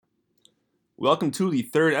Welcome to the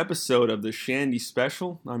third episode of the Shandy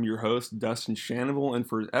Special. I'm your host, Dustin Shanival, and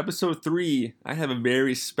for episode 3, I have a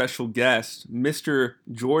very special guest, Mr.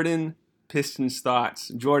 Jordan Pistons Thoughts.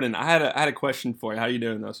 Jordan, I had a question for you. How are you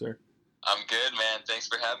doing, though, sir? I'm good, man. Thanks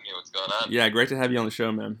for having me. What's going on? Yeah, great to have you on the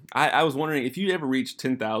show, man. I was wondering, if you ever reach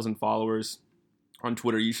 10,000 followers on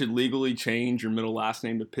Twitter, you should legally change your middle last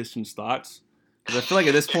name to Pistons Thoughts. Because I feel like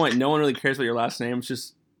at this point, no one really cares about your last name. It's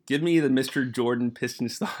just, give me the Mr. Jordan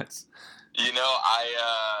Pistons Thoughts. You know,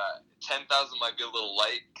 10,000 might be a little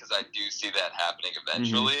light because I do see that happening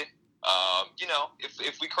eventually.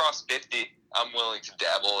 If we cross 50, I'm willing to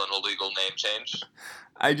dabble in a legal name change.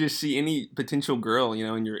 I just see any potential girl,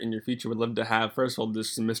 in your future would love to have, first of all,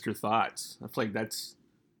 just some Mr. Thoughts. I feel like that's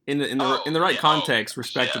in the right context,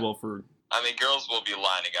 respectable for. I mean, girls will be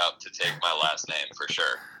lining up to take my last name for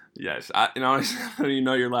sure. Yes, honestly, I don't even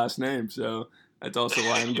know your last name, so that's also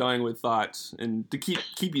why I'm going with Thoughts, and to keep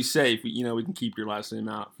you safe. We can keep your last name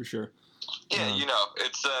out for sure. Yeah,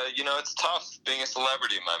 it's tough being a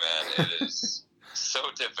celebrity, my man. It is so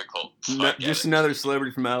difficult. Just another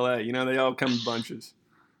celebrity from LA. They all come in bunches.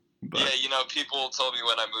 But. Yeah, people told me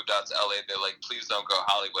when I moved out to LA, they're like, please don't go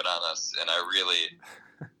Hollywood on us, and I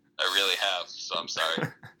really have. So I'm sorry.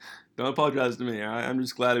 Don't apologize to me. I'm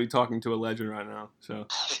just glad to be talking to a legend right now. So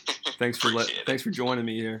thanks for joining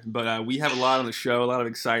me here. But we have a lot on the show, a lot of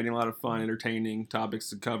exciting, a lot of fun, entertaining topics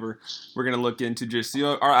to cover. We're going to look into just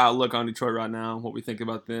our outlook on Detroit right now, what we think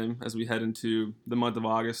about them as we head into the month of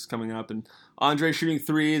August coming up. And Andre shooting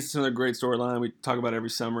threes, it's another great storyline. We talk about every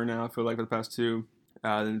summer now, I feel like, for the past two.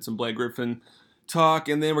 Then some Blake Griffin talk,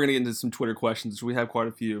 and then we're going to get into some Twitter questions, which we have quite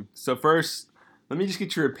a few. So first, let me just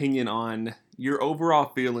get your opinion on your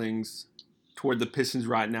overall feelings toward the Pistons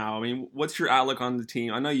right now. I mean, what's your outlook on the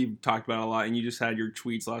team? I know you've talked about it a lot, and you just had your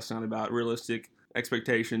tweets last night about realistic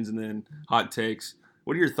expectations and then hot takes.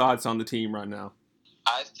 What are your thoughts on the team right now?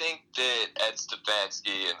 I think that Ed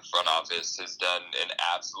Stefanski in the front office has done an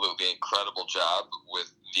absolutely incredible job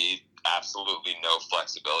with the absolutely no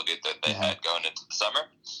flexibility that they had going into the summer.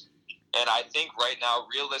 And I think right now,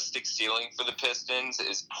 realistic ceiling for the Pistons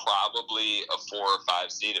is probably a 4 or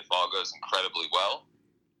 5 seed if all goes incredibly well.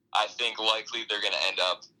 I think likely they're going to end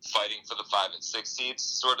up fighting for the 5 and 6 seeds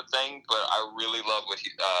sort of thing. But I really love what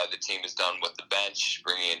the team has done with the bench,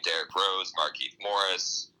 bringing in Derrick Rose, Markieff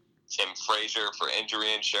Morris, Tim Frazier for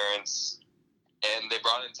injury insurance. And they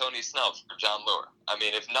brought in Tony Snell for John Lure. I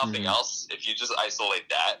mean, if nothing else, if you just isolate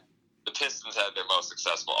that, the Pistons had their most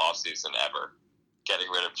successful offseason ever, getting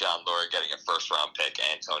rid of John Lure, getting a first-round pick,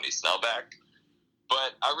 and Tony Snell back.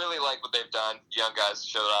 But I really like what they've done. Young guys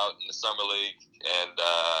showed out in the Summer League, and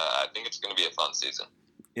I think it's going to be a fun season.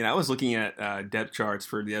 I was looking at depth charts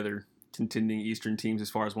for the other contending Eastern teams as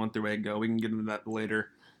far as 1 through 8 go. We can get into that later.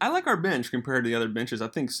 I like our bench compared to the other benches. I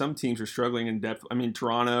think some teams are struggling in depth. I mean,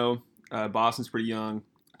 Toronto, Boston's pretty young.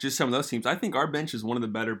 Just some of those teams. I think our bench is one of the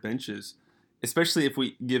better benches, especially if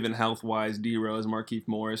we give in health-wise D. Rose, Markieff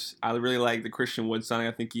Morris. I really like the Christian Wood signing.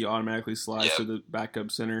 I think he automatically slides to the backup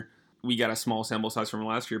center. We got a small sample size from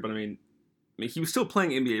last year, but I mean, he was still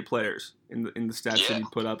playing NBA players in the stats that he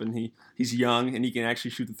put up, and he's young and he can actually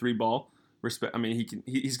shoot the 3 ball. I mean,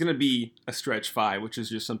 he's going to be a stretch 5, which is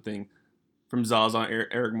just something from Zaza,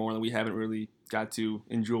 Eric Moore that we haven't really got to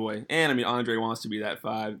enjoy. And I mean, Andre wants to be that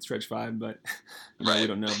 5, stretch 5, but we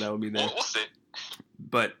don't know if that will be there. We'll see.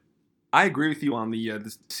 But I agree with you on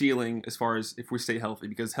the ceiling as far as if we stay healthy,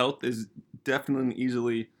 because health is definitely and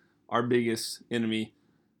easily our biggest enemy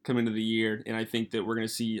coming into the year, and I think that we're going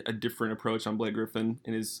to see a different approach on Blake Griffin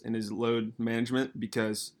in his load management,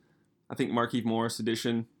 because I think Markieff Morris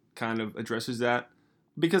addition kind of addresses that,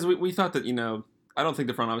 because we thought that, I don't think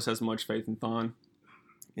the front office has much faith in Thon,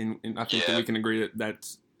 and I think that we can agree that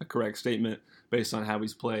that's a correct statement based on how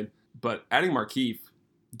he's played. But adding Markieff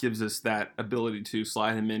gives us that ability to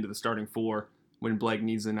slide him into the starting 4 when Blake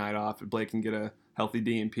needs a night off, if Blake can get a healthy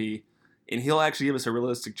DNP, and he'll actually give us a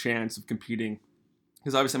realistic chance of competing.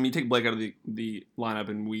 Because obviously, I mean, you take Blake out of the lineup,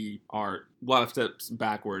 and we are a lot of steps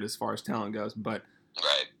backward as far as talent goes. But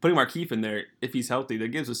putting Markieff in there, if he's healthy, that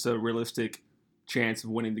gives us a realistic chance of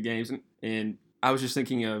winning the games. And I was just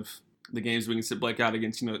thinking of the games we can sit Blake out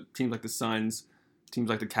against, teams like the Suns, teams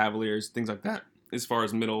like the Cavaliers, things like that, as far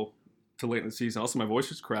as middle to late in the season. Also, my voice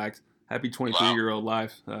was cracked. Happy 23-year-old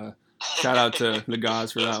life. Shout out to the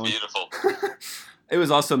gods for that one. Beautiful. It was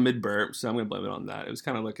also mid-burp, so I'm going to blame it on that. It was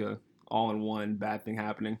kind of like a all-in-one bad thing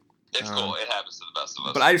happening. It's cool. It happens to the best of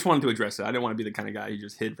us. But I just wanted to address it. I didn't want to be the kind of guy who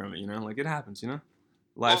just hid from it, Like, it happens,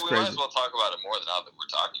 Life's crazy. Might as well talk about it more than now that we're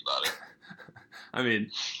talking about it. I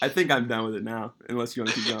mean, I think I'm done with it now, unless you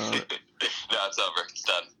want to keep going on it. No, it's over. It's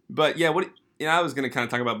done. But, yeah, I was going to kind of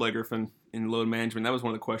talk about Blake Griffin in load management. That was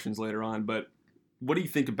one of the questions later on. But what do you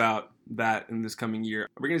think about that in this coming year?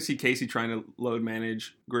 Are we going to see Casey trying to load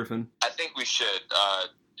manage Griffin? I think we should.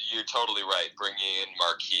 You're totally right. Bringing in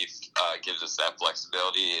Markeith gives us that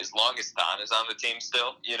flexibility. As long as Thon is on the team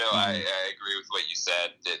still, I agree with what you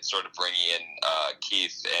said. That sort of bringing in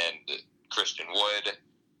Keith and Christian Wood,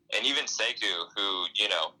 and even Sekou, who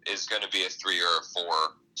is going to be a 3 or a 4,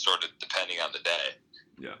 sort of depending on the day.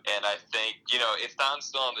 Yeah. And I think if Thon's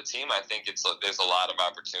still on the team, I think there's a lot of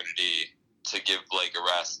opportunity to give Blake a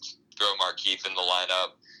rest, throw Markeith in the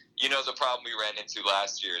lineup. The problem we ran into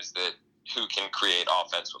last year is that who can create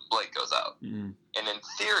offense when Blake goes out. Mm-hmm. And in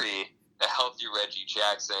theory, a healthy Reggie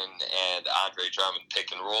Jackson and Andre Drummond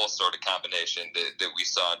pick and roll sort of combination that we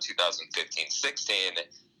saw in 2015-16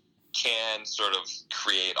 can sort of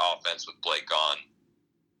create offense with Blake gone.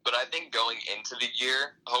 But I think going into the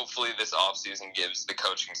year, hopefully this offseason gives the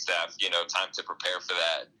coaching staff, time to prepare for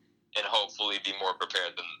that and hopefully be more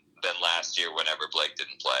prepared than last year whenever Blake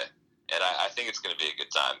didn't play. And I think it's going to be a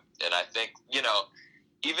good time. And I think,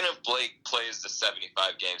 even if Blake plays the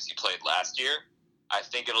 75 games he played last year, I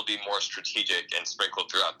think it'll be more strategic and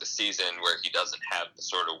sprinkled throughout the season where he doesn't have the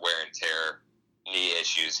sort of wear and tear knee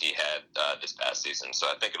issues he had this past season. So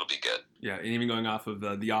I think it'll be good. Yeah, and even going off of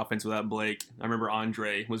the offense without Blake, I remember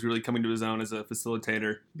Andre was really coming to his own as a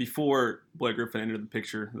facilitator. Before Blake Griffin entered the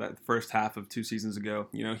picture, that first half of 2 seasons ago,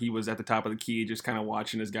 he was at the top of the key just kind of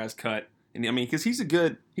watching his guys cut. And because he's a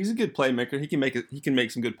good playmaker. He can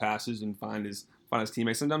make some good passes and find his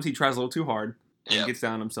teammates. Sometimes he tries a little too hard and he gets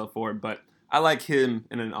down on himself for it. But I like him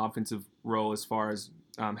in an offensive role as far as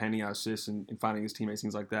handing out assists and finding his teammates,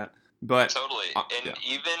 things like that. But totally, and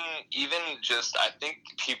even just I think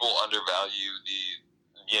people undervalue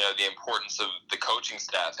the importance of the coaching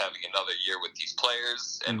staff having another year with these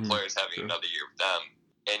players and players having another year with them.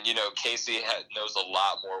 And Casey knows a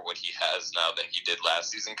lot more what he has now than he did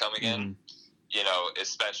last season coming in.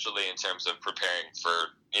 Especially in terms of preparing for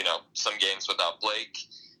some games without Blake,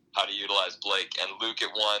 how to utilize Blake and Luke at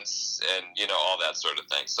once, and all that sort of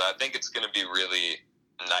thing. So I think it's going to be really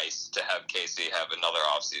nice to have Casey have another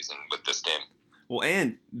offseason with this team. Well,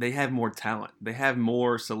 and they have more talent. They have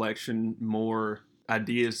more selection, more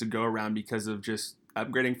ideas to go around because of just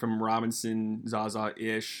upgrading from Robinson,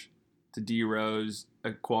 Zaza-ish to D-Rose,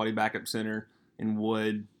 a quality backup center, and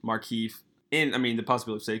Wood, Markeith, and the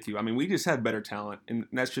possibility of Sekou. We just have better talent, and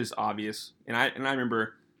that's just obvious. And I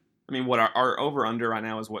remember, what our over under right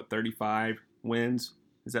now is 35 wins.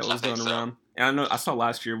 Is that what's going around? And I saw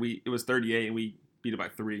last year it was 38 and we beat it by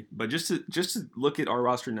 3. But just to look at our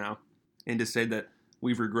roster now and to say that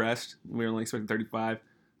we've regressed, we're only expecting 35.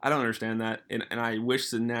 I don't understand that, and I wish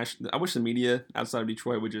the media outside of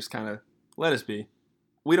Detroit would just kind of let us be.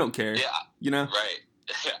 We don't care. Yeah. Right.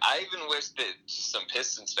 I even wish that some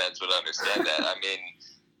Pistons fans would understand that.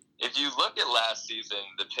 If you look at last season,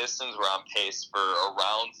 the Pistons were on pace for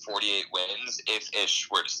around 48 wins if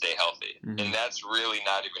Ish were to stay healthy. Mm-hmm. And that's really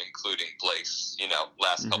not even including Blake's,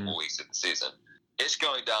 last couple weeks of the season. Ish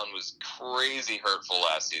going down was crazy hurtful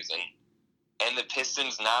last season. And the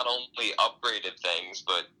Pistons not only upgraded things,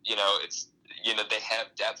 but, they have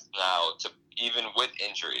depth now to even with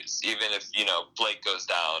injuries, even if, Blake goes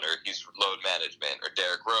down or he's load management or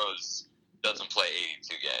Derrick Rose doesn't play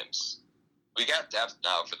 82 games. We got depth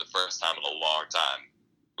now for the first time in a long time,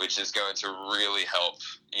 which is going to really help,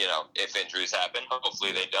 if injuries happen.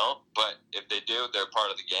 Hopefully they don't, but if they do, they're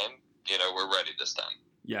part of the game. We're ready this time.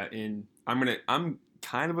 Yeah, and I'm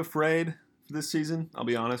kind of afraid for this season, I'll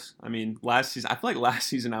be honest. Last season, I feel like last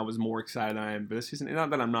season I was more excited than I am this season. And not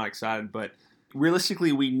that I'm not excited, but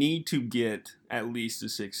realistically, we need to get at least a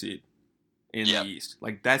 6 seed in the East.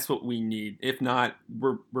 That's what we need. If not,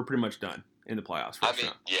 we're pretty much done in the playoffs.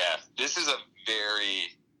 This is a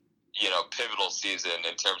very, pivotal season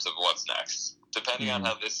in terms of what's next. Depending on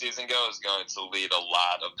how this season goes, going to lead a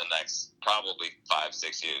lot of the next probably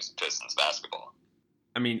 5-6 years of Pistons basketball.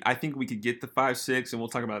 I think we could get the 5-6, and we'll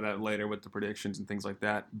talk about that later with the predictions and things like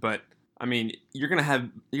that. But you're gonna have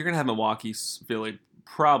Milwaukee, Philly,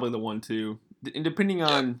 probably the 1-2. And depending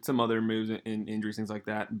on some other moves and injuries, things like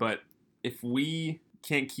that. But if we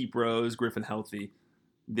can't keep Rose, Griffin healthy,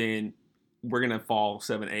 then we're going to fall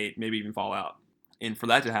 7-8, maybe even fall out. And for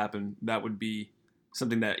that to happen, that would be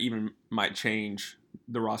something that even might change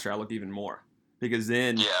the roster outlook even more. Because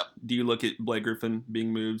then, do you look at Blake Griffin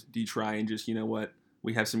being moved? Do you try and just,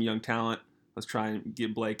 we have some young talent. Let's try and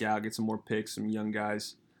get Blake out, get some more picks, some young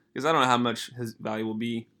guys. Because I don't know how much his value will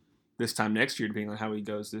be this time next year, depending on how he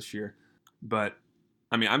goes this year. But,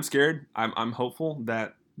 I'm scared. I'm hopeful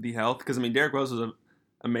that the health, because, Derrick Rose was an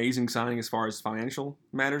amazing signing as far as financial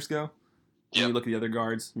matters go. When you look at the other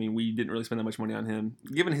guards, I mean, we didn't really spend that much money on him.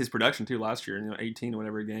 Given his production, too, last year, 18 or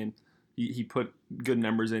whatever a game, he put good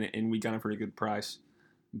numbers in it, and we got him for a good price.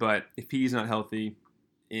 But if he's not healthy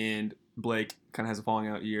and Blake kind of has a falling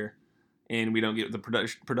out year and we don't get the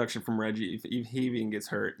production from Reggie, if he even gets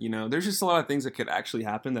hurt, there's just a lot of things that could actually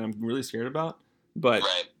happen that I'm really scared about. But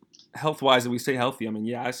health-wise, if we stay healthy, I mean,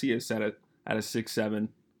 yeah, I see us at a 6-7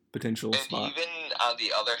 potential spot. And even on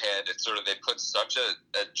the other hand, it's sort of they put such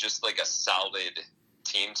just like a solid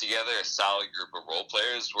team together, a solid group of role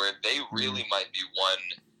players, where they really might be one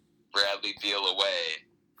Bradley Beal away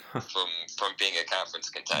from being a conference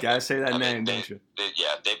contender. You gotta say that name, don't you?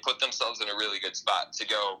 They put themselves in a really good spot to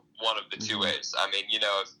go one of the two ways. I mean,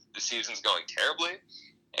 if the season's going terribly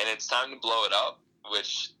and it's time to blow it up,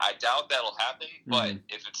 which I doubt that'll happen, but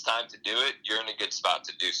if it's time to do it, you're in a good spot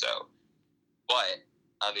to do so. But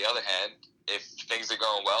on the other hand, if things are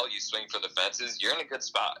going well, you swing for the fences, you're in a good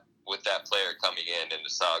spot with that player coming in and a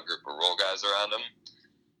solid group of role guys around him.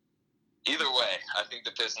 Either way, I think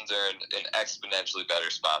the Pistons are in an exponentially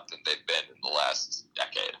better spot than they've been in the last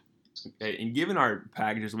decade. Okay, and given our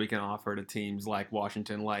packages we can offer to teams like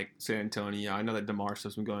Washington, like San Antonio, I know that DeMar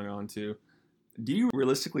stuff's been going on too. Do you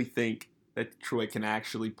realistically think that Detroit can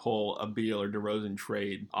actually pull a Beal or DeRozan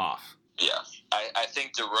trade off? Yeah, I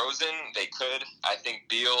think DeRozan, they could. I think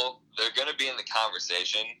Beal, they're going to be in the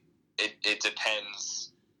conversation. It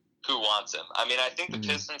depends who wants him. I mean, I think the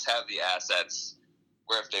Pistons have the assets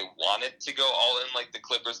where if they wanted to go all in like the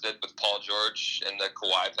Clippers did with Paul George and the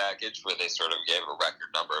Kawhi package, where they sort of gave a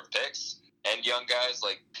record number of picks and young guys,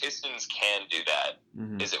 like Pistons can do that.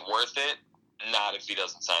 Is it worth it? Not if he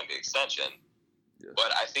doesn't sign the extension. Yeah.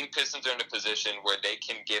 But I think Pistons are in a position where they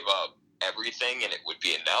can give up everything and it would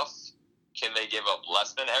be enough. Can they give up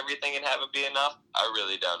less than everything and have it be enough? I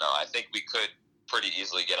really don't know. I think we could pretty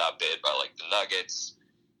easily get outbid by like the Nuggets,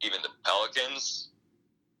 even the Pelicans.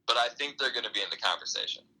 But I think they're going to be in the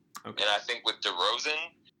conversation. Okay. And I think with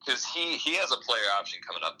DeRozan, because he has a player option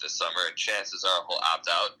coming up this summer, and chances are he'll opt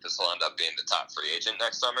out because he'll end up being the top free agent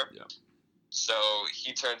next summer. Yeah. So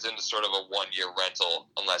he turns into sort of a one-year rental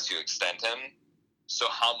unless you extend him. So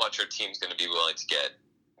how much are teams going to be willing to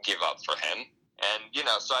give up for him? And,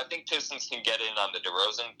 so I think Pistons can get in on the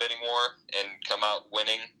DeRozan bidding war and come out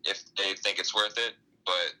winning if they think it's worth it.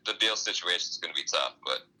 But the Beal situation is going to be tough,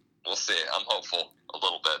 but we'll see. I'm hopeful a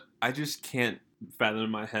little bit. I just can't fathom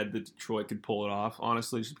in my head that Detroit could pull it off,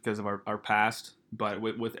 honestly, just because of our past. But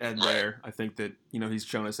with Ed there, I think that, he's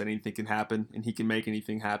shown us that anything can happen, and he can make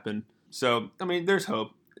anything happen. So, I mean, there's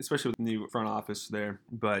hope, especially with the new front office there.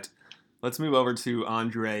 But let's move over to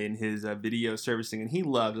Andre and his video servicing. And he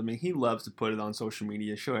loves to put it on social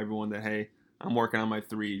media, show everyone that, hey, I'm working on my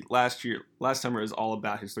three. Last summer it was all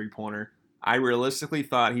about his three-pointer. I realistically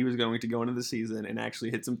thought he was going to go into the season and actually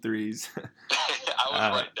hit some threes. I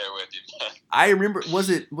was right there with you, man. I remember, was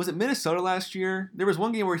it Minnesota last year? There was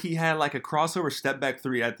one game where he had like a crossover step back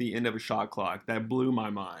three at the end of a shot clock that blew my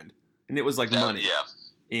mind. And it was like money. Yeah.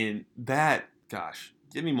 And that, gosh,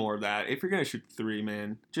 give me more of that. If you're going to shoot three,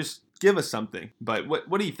 man, just give us something. But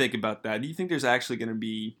what do you think about that? Do you think there's actually going to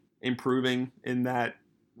be improving in that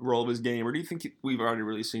role of his game, or do you think we've already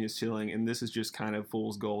really seen his ceiling and this is just kind of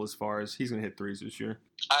fool's gold as far as he's going to hit threes this year?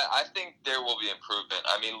 I think there will be improvement.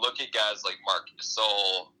 I mean, look at guys like Marc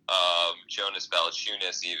Gasol, Jonas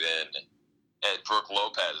Valanciunas even, and Brook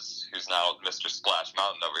Lopez, who's now Mr. Splash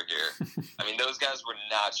Mountain over here. I mean, those guys were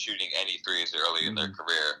not shooting any threes early in their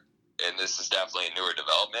career, and this is definitely a newer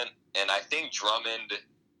development. And I think Drummond,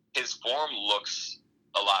 his form looks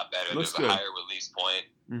a lot better. There's a higher release point.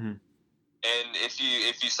 Mm-hmm. And if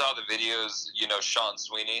you saw the videos, Sean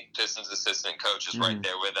Sweeney, Pistons assistant coach, is right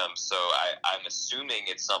there with him. So I'm assuming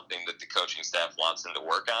it's something that the coaching staff wants him to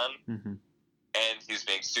work on. Mm-hmm. And he's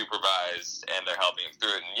being supervised, and they're helping him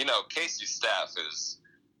through it. And, Casey's staff is,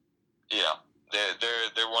 they're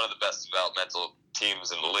one of the best developmental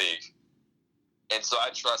teams in the league. And so I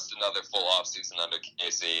trust another full offseason under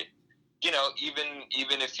Casey.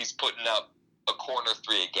 Even if he's putting up a corner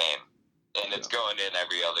three a game, and it's going in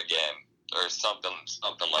every other game, or something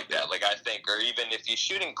like that. Like, I think, or even if he's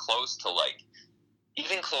shooting close to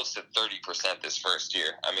 30% this first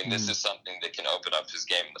year, I mean, this is something that can open up his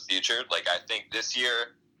game in the future. Like, I think this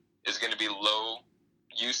year is going to be low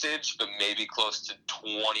usage, but maybe close to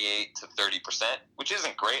 28 to 30%, which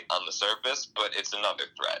isn't great on the surface, but it's another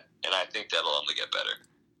threat. And I think that'll only get better.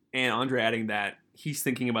 And Andre adding that, he's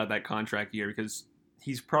thinking about that contract year because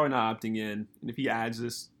he's probably not opting in. And if he adds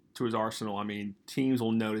this to his arsenal, I mean, teams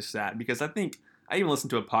will notice that, because I think I even listened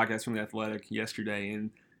to a podcast from The Athletic yesterday, and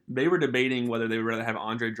they were debating whether they would rather have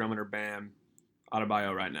Andre Drummond or Bam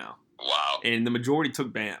Adebayo right now. Wow. And the majority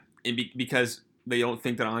took Bam because they don't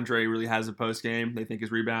think that Andre really has a post game. They think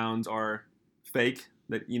his rebounds are fake.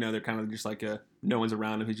 That they're kind of just like no one's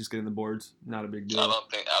around him. He's just getting the boards. Not a big deal. I don't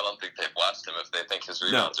think they've watched him if they think his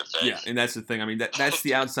rebounds are fake. Yeah, and that's the thing. I mean, that's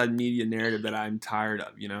the outside media narrative that I'm tired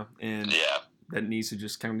of. And that needs to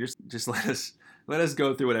just kind of just let us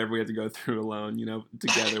go through whatever we have to go through alone.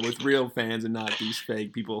 Together with real fans and not these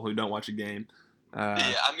fake people who don't watch a game.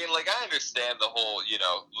 I understand the whole,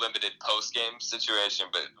 limited post-game situation,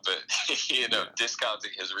 but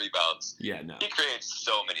discounting his rebounds. Yeah, no. He creates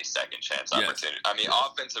so many second-chance opportunities. I mean,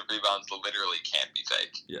 offensive rebounds literally can't be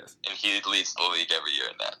fake. Yes. And he leads the league every year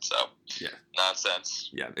in that, so nonsense.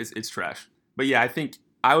 Yeah, it's trash. But yeah, I think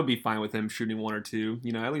I would be fine with him shooting one or two,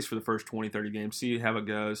 at least for the first 20, 30 games, see how it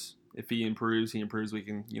goes. If he improves, we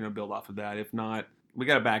can, build off of that. If not, we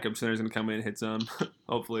got a backup center who's going to come in and hit some,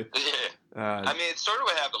 hopefully. Yeah. It's sort of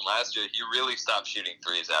what happened last year. He really stopped shooting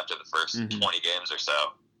threes after the first 20 games or so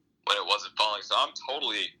when it wasn't falling. So I'm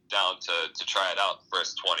totally down to try it out the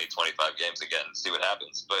first 20, 25 games again and see what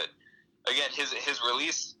happens. But, again, his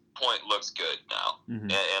release point looks good now.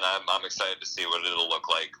 And I'm excited to see what it'll look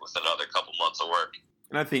like with another couple months of work.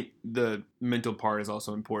 And I think the mental part is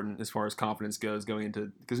also important as far as confidence goes going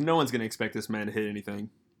into – because no one's going to expect this man to hit anything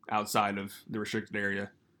outside of the restricted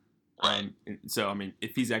area. Right. So,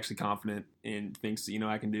 if he's actually confident and thinks,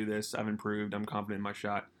 I can do this, I've improved, I'm confident in my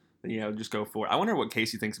shot, then, just go for it. I wonder what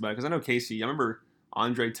Casey thinks about it, because I know Casey, I remember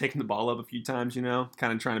Andre taking the ball up a few times,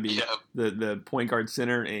 kind of trying to be the point guard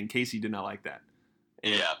center, and Casey did not like that.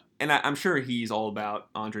 And I'm sure he's all about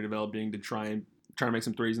Andre developing to try to make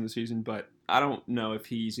some threes in the season, but I don't know if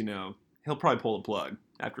he's, he'll probably pull the plug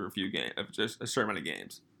after a few games, just a certain amount of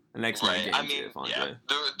games. The next games, Andre.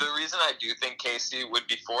 The reason I do think Casey would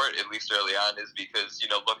be for it, at least early on, is because,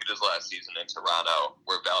 look at his last season in Toronto,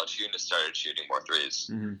 where Valanciunas started shooting more threes.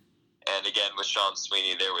 And again, with Sean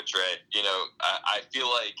Sweeney there with Dre, I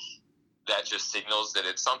feel like that just signals that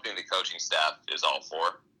it's something the coaching staff is all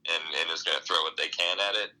for and is going to throw what they can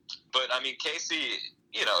at it. But, Casey,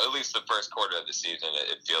 at least the first quarter of the season,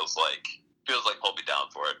 it feels like he'll be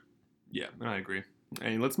down for it. Yeah, I agree.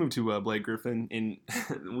 And let's move to Blake Griffin. And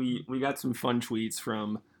we got some fun tweets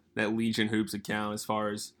from that Legion Hoops account as far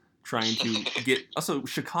as trying to get – also,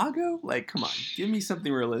 Chicago? Like, come on. Give me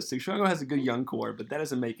something realistic. Chicago has a good young core, but that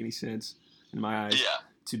doesn't make any sense in my eyes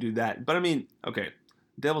to do that. But, okay,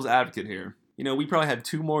 devil's advocate here. We probably have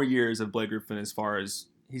 2 more years of Blake Griffin as far as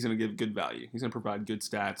he's going to give good value. He's going to provide good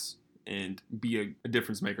stats and be a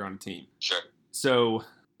difference maker on a team. Sure. So,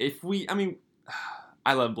 if we –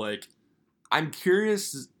 I love Blake. I'm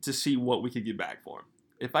curious to see what we could get back for him.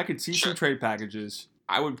 If I could see some trade packages,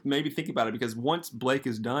 I would maybe think about it, because once Blake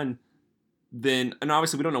is done, then, and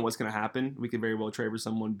obviously we don't know what's going to happen. We could very well trade for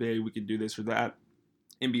someone big. We could do this or that.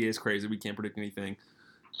 NBA is crazy. We can't predict anything.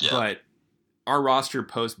 Yeah. But our roster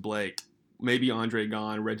post Blake, maybe Andre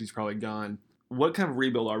gone, Reggie's probably gone. What kind of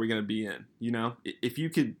rebuild are we going to be in? If you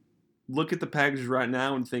could look at the packages right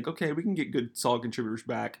now and think, okay, we can get good solid contributors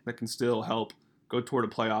back that can still help go toward a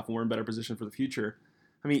playoff and we're in better position for the future.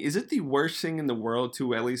 Is it the worst thing in the world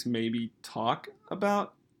to at least maybe talk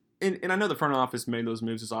about? And I know the front office made those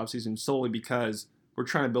moves this offseason solely because we're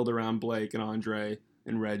trying to build around Blake and Andre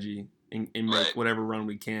and Reggie and make whatever run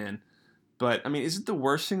we can. But, is it the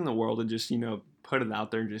worst thing in the world to just, put it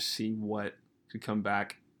out there and just see what could come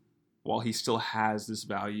back while he still has this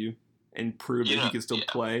value and prove that he can still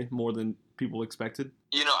play more than people expected?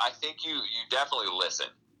 I think you definitely listen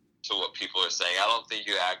to what people are saying. I don't think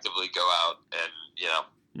you actively go out and,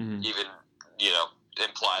 even,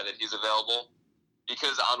 imply that he's available.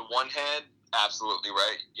 Because on one hand, absolutely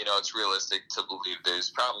right. It's realistic to believe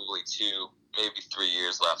there's probably 2, maybe 3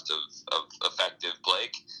 years left of effective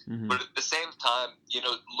Blake. But at the same time,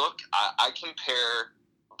 look, I compare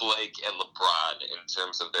Blake and LeBron in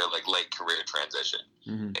terms of their late career transition,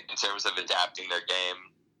 in terms of adapting their game.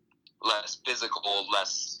 Less physical,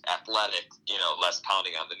 less athletic, less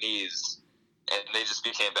pounding on the knees, and they just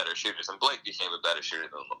became better shooters. And Blake became a better shooter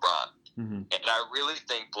than LeBron. And I really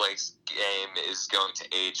think Blake's game is going to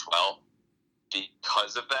age well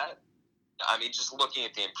because of that. Just looking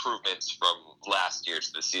at the improvements from last year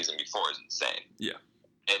to the season before is insane. Yeah.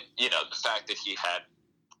 And, the fact that he had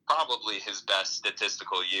probably his best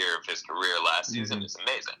statistical year of his career last season is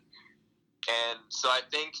amazing. And so I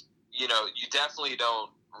think, you definitely don't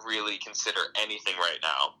really consider anything right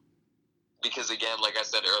now, because again, like I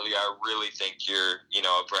said earlier, I really think you're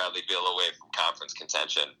a Bradley Beal away from conference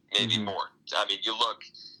contention, maybe more.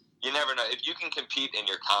 You never know. If you can compete in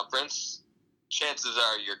your conference, chances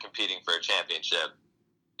are you're competing for a championship,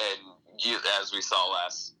 and as we saw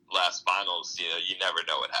last finals, you never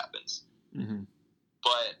know what happens.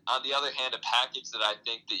 But on the other hand, a package that I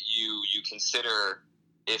think that you consider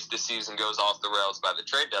if the season goes off the rails by the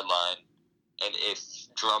trade deadline, and if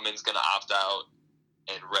Drummond's going to opt out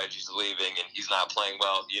and Reggie's leaving and he's not playing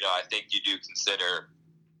well, I think you do consider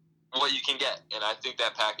what you can get. And I think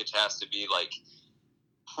that package has to be like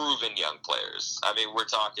proven young players. I mean, we're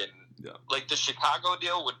talking like the Chicago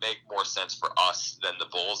deal would make more sense for us than the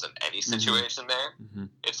Bulls in any situation there. Mm-hmm.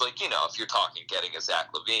 It's like, if you're talking getting a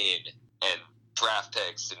Zach LaVine and draft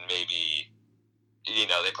picks and maybe,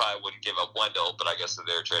 they probably wouldn't give up Wendell, but I guess if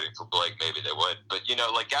they were trading for Blake, maybe they would. But,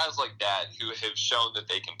 like guys like that who have shown that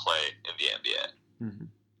they can play in the NBA. Mm-hmm.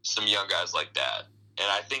 Some young guys like that. And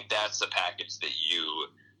I think that's a package that you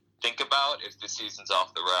think about if the season's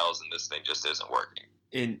off the rails and this thing just isn't working.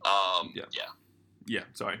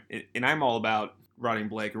 Sorry. And I'm all about riding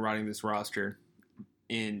Blake and riding this roster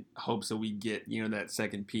in hopes that we get, that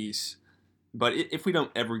second piece. But if we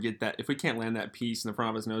don't ever get that, if we can't land that piece and the front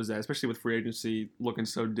office knows that, especially with free agency looking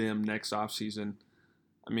so dim next offseason,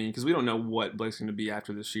 I mean, because we don't know what Blake's going to be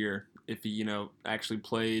after this year. If he, actually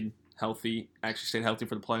played healthy, actually stayed healthy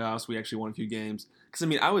for the playoffs, we actually won a few games. Because, I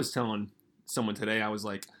mean, I was telling someone today, I was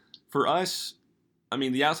like, for us, I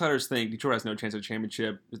mean, the outsiders think Detroit has no chance of a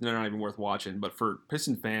championship. They're not even worth watching. But for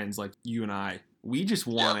Piston fans like you and I, we just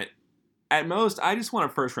want it. At most, I just want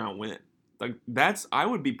a first-round win. Like, I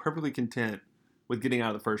would be perfectly content with getting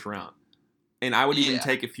out of the first round. And I would even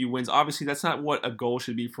take a few wins. Obviously, that's not what a goal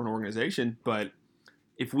should be for an organization. But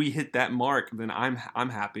if we hit that mark, then I'm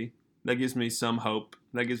happy. That gives me some hope.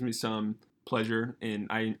 That gives me some pleasure. And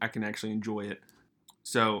I can actually enjoy it.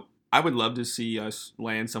 So I would love to see us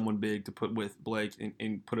land someone big to put with Blake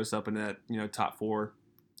and put us up in that, top 4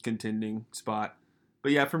 contending spot.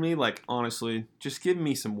 But yeah, for me, like, honestly, just give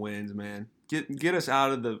me some wins, man. Get us out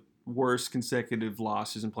of the worst consecutive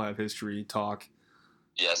losses in playoff history talk.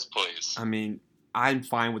 Yes, please. I mean, I'm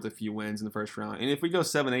fine with a few wins in the first round. And if we go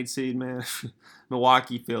 7-8 seed, man,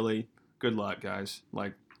 Milwaukee, Philly, good luck, guys.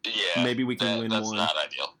 Like, maybe we can win that's one. That's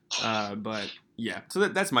not ideal. But yeah, so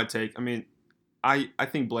that's my take. I mean, I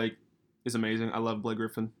think Blake is amazing. I love Blake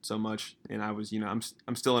Griffin so much, and I was,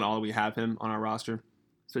 I'm still in awe that we have him on our roster,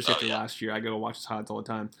 especially after last year. I go watch his highlights all the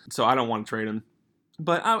time, so I don't want to trade him,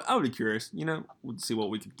 but I would be curious, we'll see what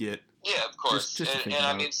we could get. Yeah, of course. And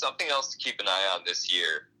I mean, something else to keep an eye on this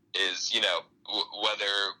year is,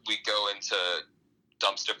 whether we go into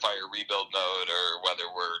dumpster fire rebuild mode or whether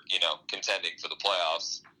we're, contending for the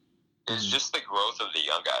playoffs, is just the growth of the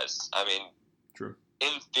young guys. I mean, true.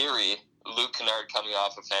 In theory, Luke Kennard coming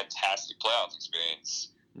off a fantastic playoff experience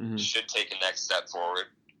should take a next step forward.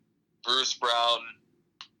 Bruce Brown,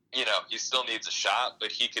 he still needs a shot,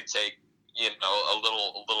 but he could take, a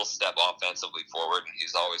little step offensively forward, and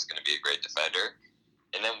he's always going to be a great defender.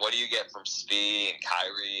 And then what do you get from Svi and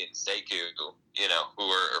Kyrie and Sekou, who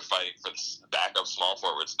are fighting for the backup small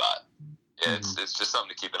forward spot? It's just something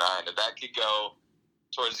to keep an eye on. And that could go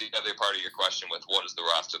towards the other part of your question with what does the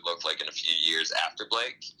roster look like in a few years after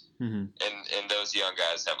Blake? And those young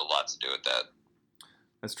guys have a lot to do with that.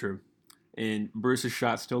 That's true. And Bruce's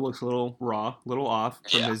shot still looks a little raw, a little off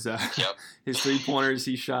from his 3-pointers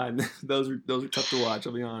he shot. And those are tough to watch,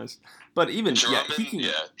 I'll be honest. But even Drummond's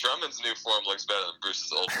new form looks better than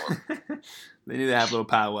Bruce's old form. They need to have a little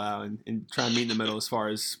powwow and try and meet in the middle as far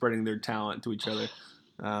as spreading their talent to each other.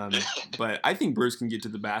 But I think Bruce can get to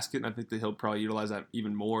the basket, and I think that he'll probably utilize that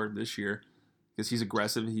even more this year because he's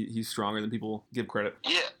aggressive. He's stronger than people give credit.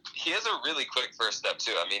 Yeah, he has a really quick first step,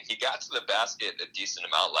 too. I mean, he got to the basket a decent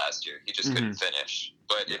amount last year. He just couldn't finish.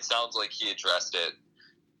 But it sounds like he addressed it.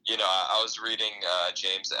 I was reading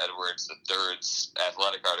James Edwards III's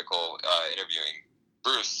athletic article interviewing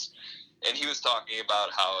Bruce, and he was talking about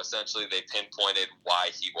how essentially they pinpointed why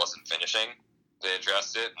he wasn't finishing. They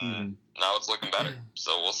addressed it, and now it's looking better.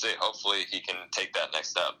 So we'll see. Hopefully he can take that next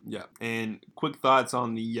step. Yeah. And quick thoughts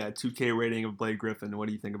on the 2K rating of Blake Griffin. What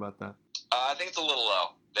do you think about that? I think it's a little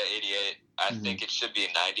low, the 88. I think it should be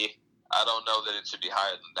a 90. I don't know that it should be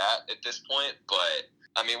higher than that at this point. But,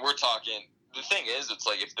 I mean, we're talking – the thing is, it's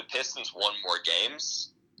like if the Pistons won more games,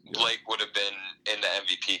 Blake would have been in the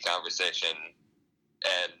MVP conversation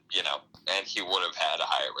and, and he would have had a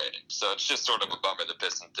higher rating. So it's just sort of a bummer the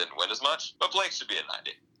Pistons didn't win as much. But Blake should be a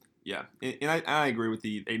 90. Yeah, and I agree with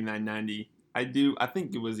the 89-90. I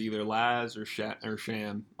think it was either Laz or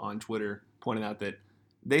Sham on Twitter pointed out that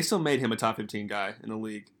they still made him a top 15 guy in the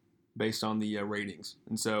league based on the ratings.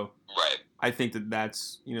 And so I think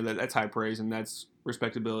that's that's high praise and that's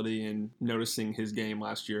respectability and noticing his game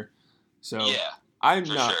last year. So I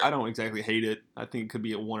don't exactly hate it. I think it could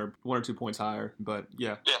be at one or 2 points higher, but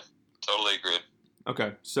yeah. Yeah, totally agreed.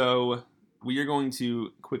 Okay, so we are going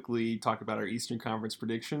to quickly talk about our Eastern Conference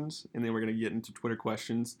predictions, and then we're going to get into Twitter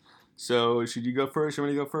questions. So, should you go first? You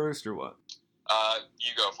want me to go first, or what?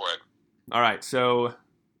 You go for it. All right. So,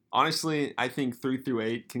 honestly, I think 3 through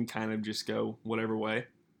 8 can kind of just go whatever way.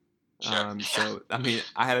 Sure. So, I mean,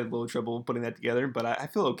 I had a little trouble putting that together, but I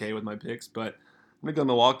feel okay with my picks. But I'm going to go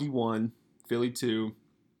Milwaukee 1, Philly 2,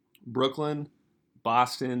 Brooklyn,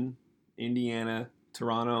 Boston, Indiana,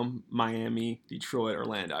 Toronto, Miami, Detroit,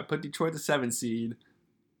 Orlando. I put Detroit the 7th seed.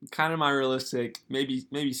 Kind of my realistic,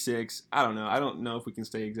 maybe 6. I don't know. I don't know if we can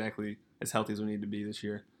stay exactly as healthy as we need to be this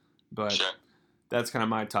year. But Sure. that's kind of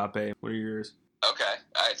my top 8. What are yours? Okay.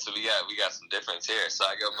 All right. So we got some difference here. So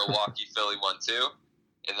I go Milwaukee, Philly 1-2,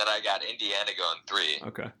 and then I got Indiana going 3.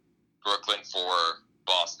 Okay. Brooklyn 4,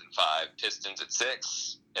 Boston 5, Pistons at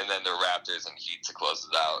 6, and then the Raptors and Heat to close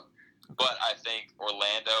it out. But I think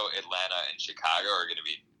Orlando, Atlanta, and Chicago are going to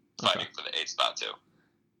be fighting for the 8th spot too.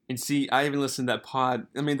 And see, I even listened to that pod.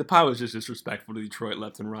 I mean, the pod was just disrespectful to Detroit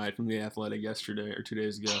left and right from The Athletic yesterday or 2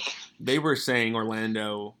 days ago. They were saying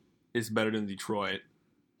Orlando is better than Detroit.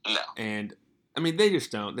 No. And, I mean, they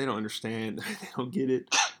just don't. They don't understand. They don't get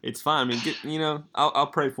it. It's fine. I mean, I'll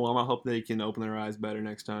pray for them. I hope they can open their eyes better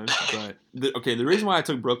next time. But, the reason why I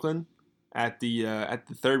took Brooklyn at the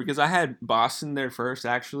 3rd, because I had Boston there first,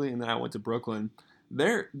 actually, and then I went to Brooklyn.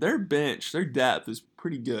 Their bench, their depth is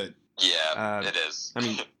pretty good. Yeah, it is. I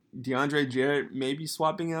mean, DeAndre Jarrett maybe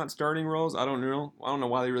swapping out starting roles. I don't know. I don't know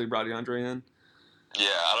why they really brought DeAndre in. Yeah,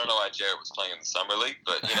 I don't know why Jarrett was playing in the summer league,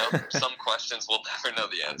 but some questions we'll never know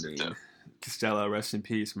the answer to. Costello, rest in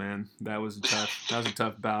peace, man. That was a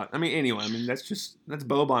tough bout. I mean, anyway, that's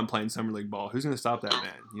Boban playing summer league ball. Who's gonna stop that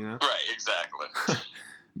man? Right, exactly.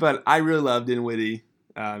 But I really love Dinwiddie.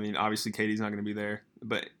 I mean, obviously Katie's not gonna be there,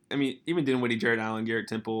 but I mean, even Dinwiddie, Jared Allen, Garrett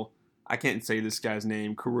Temple. I can't say this guy's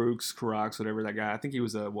name. Karoks, whatever that guy. I think he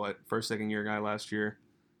was a first, second year guy last year.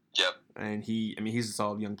 Yep. And he's a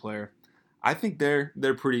solid young player. I think they're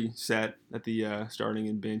pretty set at the starting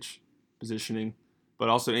and bench positioning. But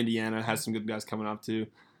also Indiana has some good guys coming up too.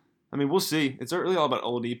 I mean, we'll see. It's really all about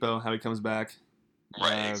Oladipo, how he comes back.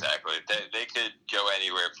 Right, exactly. They could go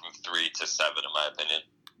anywhere from 3 to 7, in my opinion.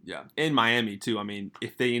 Yeah, in Miami too. I mean,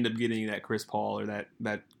 if they end up getting that Chris Paul or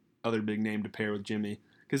that other big name to pair with Jimmy.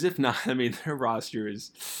 Because if not, I mean, their roster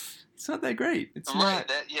it's not that great. It's right. not.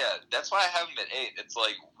 That's why I have them at 8. It's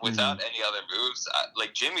like without any other moves,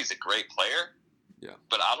 Jimmy's a great player. Yeah.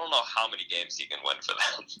 But I don't know how many games he can win for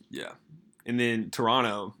them. Yeah. And then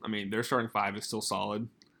Toronto, I mean, their starting 5 is still solid,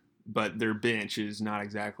 but their bench is not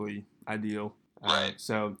exactly ideal. Right.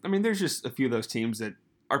 So, I mean, there's just a few of those teams that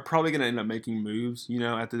are probably going to end up making moves,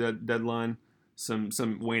 at the deadline. Some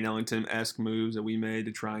Wayne Ellington-esque moves that we made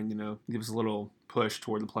to try and, give us a little push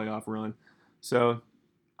toward the playoff run. So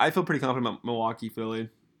I feel pretty confident about Milwaukee, Philly.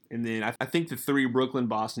 And then I think the 3, Brooklyn,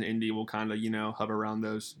 Boston, Indy will kind of, hover around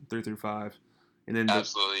those 3 through 5. And then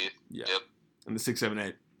absolutely. Yep. And the 6, 7,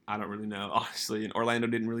 8, I don't really know, honestly. And Orlando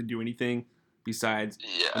didn't really do anything besides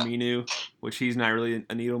Aminu, which he's not really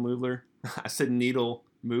a needle mover. I said needle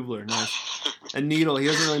mover. Nice. A needle. He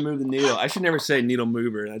doesn't really move the needle. I should never say needle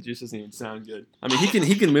mover. That just doesn't even sound good. I mean,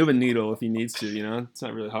 he can move a needle if he needs to. It's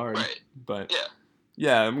not really hard. Right. But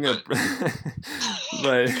yeah, I'm gonna.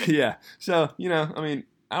 But yeah, so I mean,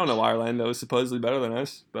 I don't know why Orlando is supposedly better than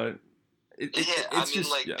us, but they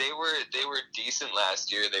were decent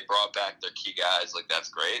last year. They brought back their key guys. That's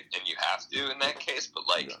great, and you have to in that case. But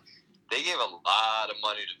they gave a lot of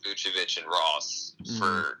money to Vucevic and Ross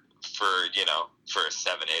for a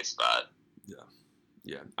 7-8 spot.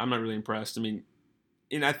 Yeah, I'm not really impressed. I mean,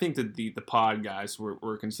 and I think that the pod guys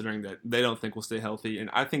were considering that they don't think we'll stay healthy, and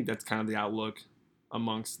I think that's kind of the outlook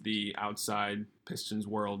amongst the outside Pistons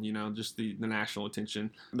world, just the national attention.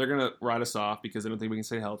 They're going to write us off because they don't think we can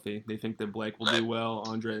stay healthy. They think that Blake will do well,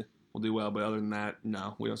 Andre will do well, but other than that,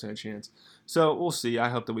 no, we don't stand a chance. So we'll see. I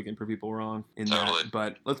hope that we can prove people wrong in that.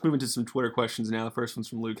 But let's move into some Twitter questions now. The first one's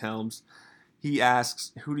from Luke Helms. He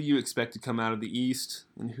asks, who do you expect to come out of the East,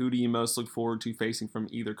 and who do you most look forward to facing from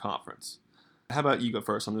either conference? How about you go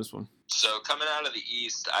first on this one? So coming out of the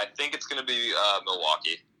East, I think it's going to be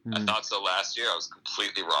Milwaukee. I thought so last year. I was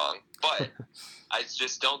completely wrong. But I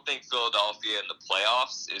just don't think Philadelphia in the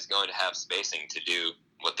playoffs is going to have spacing to do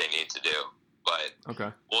what they need to do. But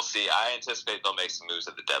we'll see. I anticipate they'll make some moves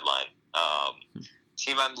at the deadline.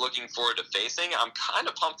 Team I'm looking forward to facing, I'm kind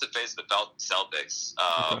of pumped to face the Celtics.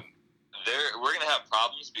 We're going to have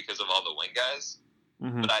problems because of all the wing guys.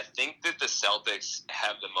 But I think that the Celtics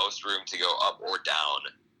have the most room to go up or down,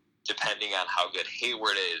 depending on how good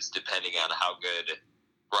Hayward is, depending on how good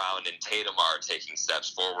Brown and Tatum are taking steps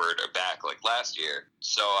forward or back like last year.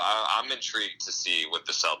 So I'm intrigued to see what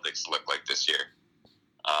the Celtics look like this year.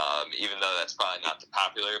 Even though that's probably not the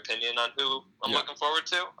popular opinion on who I'm looking forward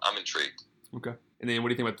to, I'm intrigued. Okay. And then what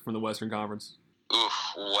do you think about from the Western Conference?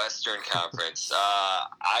 Western Conference.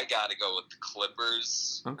 I got to go with the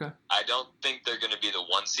Clippers. Okay. I don't think they're going to be the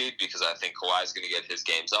 1 seed because I think Kawhi's going to get his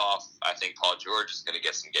games off. I think Paul George is going to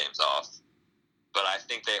get some games off. But I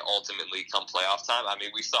think they ultimately come playoff time. I mean,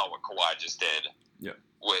 we saw what Kawhi just did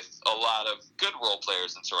with a lot of good role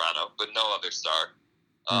players in Toronto, but no other star.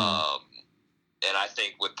 And I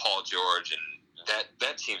think with Paul George and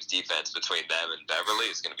that team's defense between them and Beverly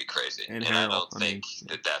is going to be crazy. And I don't think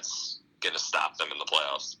that's going to stop them in the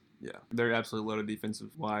playoffs. Yeah, they're absolutely loaded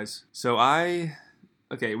defensive-wise. So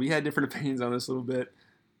we had different opinions on this a little bit.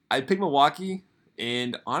 I picked Milwaukee,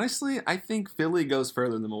 and honestly, I think Philly goes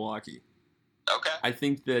further than Milwaukee. Okay. I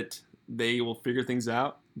think that they will figure things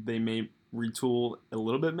out. They may retool a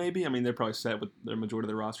little bit, maybe. I mean, they're probably set with their majority of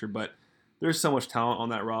the roster, but there's so much talent on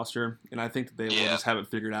that roster, and I think that they will just have it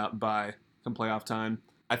figured out by come playoff time.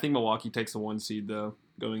 I think Milwaukee takes the 1 seed, though,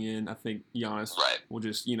 going in. I think Giannis will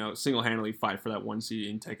just, single-handedly fight for that 1 seed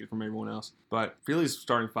and take it from everyone else. But Philly's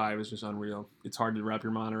starting 5 is just unreal. It's hard to wrap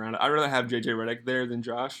your mind around it. I'd rather have J.J. Redick there than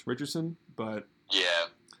Josh Richardson, but... Yeah,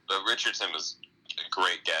 but Richardson was a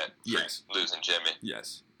great get for losing Jimmy.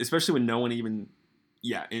 Yes, especially when no one even...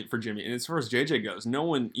 Yeah, for Jimmy. And as far as J.J. goes, no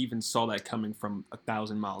one even saw that coming from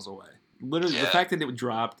 1,000 miles away. Literally, the fact that it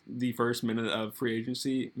dropped the first minute of free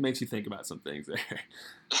agency makes you think about some things there.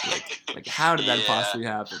 like how did that possibly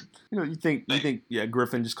happen? You think,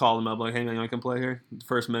 Griffin just called him up like, hey, man, you want to come play here? The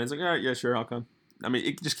first minute, it's like, all right, yeah, sure, I'll come. I mean,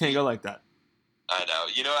 it just can't go like that. I know.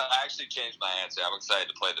 You know what? I actually changed my answer. I'm excited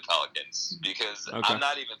to play the Pelicans because I'm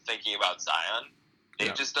not even thinking about Zion.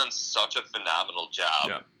 They've just done such a phenomenal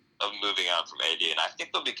job of moving on from AD, and I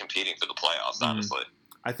think they'll be competing for the playoffs, honestly.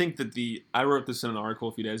 I think that I wrote this in an article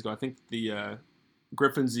a few days ago. I think the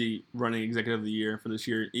Griffin's the running executive of the year for this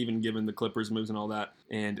year, even given the Clippers moves and all that.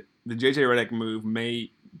 And the J.J. Redick move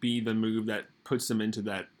may be the move that puts them into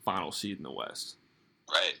that final seed in the West.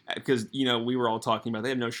 Right. Because, we were all talking about they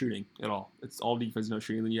have no shooting at all. It's all defense, no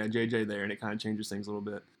shooting. Then you had J.J. there, and it kind of changes things a little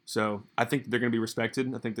bit. So I think they're going to be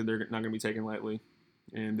respected. I think that they're not going to be taken lightly.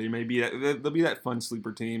 And they may be they'll be that fun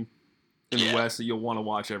sleeper team in the West that you'll want to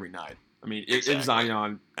watch every night. I mean, if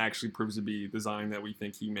Zion actually proves to be the Zion that we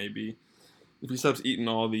think he may be, if he stops eating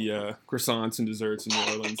all the croissants and desserts in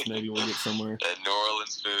New Orleans, maybe we'll get somewhere. That New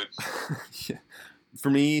Orleans food. For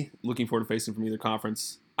me, looking forward to facing from either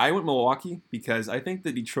conference, I went Milwaukee because I think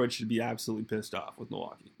that Detroit should be absolutely pissed off with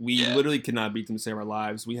Milwaukee. We literally could not beat them to save our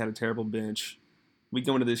lives. We had a terrible bench. We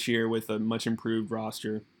go into this year with a much improved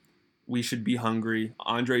roster. We should be hungry.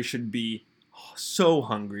 Andre should be so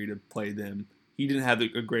hungry to play them. He didn't have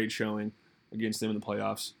a great showing against them in the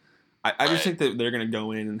playoffs. I just think that they're going to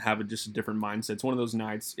go in and have just a different mindset. It's one of those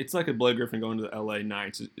nights. It's like a Blake Griffin going to the L.A.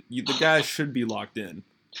 Knights. The guys should be locked in,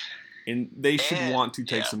 and they should want to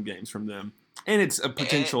take some games from them. And it's a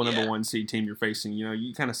potential number 1 seed team you're facing.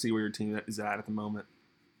 You kind of see where your team is at the moment.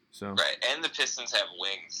 So right, and the Pistons have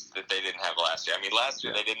wings that they didn't have last year. I mean, last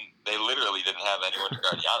year they literally didn't have anyone to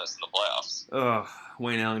guard Giannis in the playoffs. Ugh,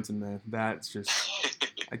 Wayne Ellington, man, that's just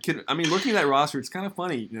looking at that roster, it's kind of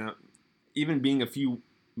funny, even being a few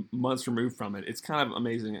months removed from it, it's kind of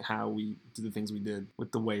amazing at how we did the things we did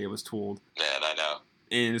with the way it was tooled. Man, I know.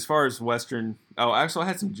 And as far as Western, actually, I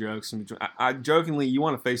had some jokes. I jokingly, you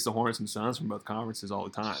want to face the Hornets and Suns from both conferences all the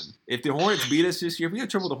time. If the Hornets beat us this year, if we have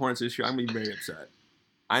trouble with the Hornets this year, I'm going to be very upset.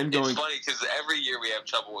 It's funny because every year we have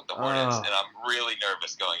trouble with the Hornets, and I'm really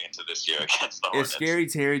nervous going into this year against the Hornets. If Scary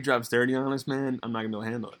Terry drops 30 on us, man, I'm not going to be able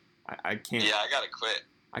to handle it. I can't. Yeah, I got to quit.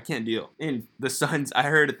 I can't deal. And the Suns, I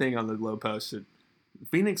heard a thing on the Glow Post that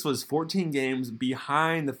Phoenix was 14 games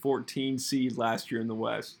behind the 14 seed last year in the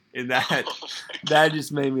West. And that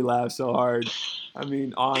just made me laugh so hard. I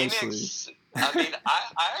mean, honestly. Phoenix,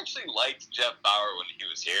 I actually liked Jeff Bauer when he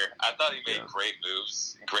was here. I thought he made great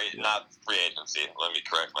moves. Not free agency. Let me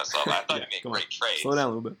correct myself. I thought he made great trades. Slow down a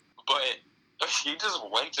little bit. But he just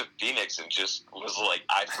went to Phoenix and just was like,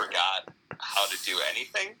 I forgot how to do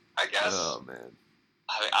anything, I guess. Oh, man.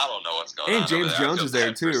 I don't know what's going on. And James Jones is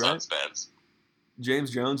there too, right? Fans.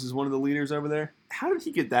 James Jones is one of the leaders over there. How did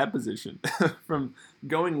he get that position? From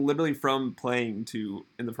going literally from playing to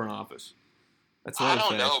in the front office. I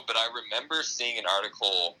don't know, but I remember seeing an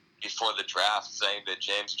article before the draft saying that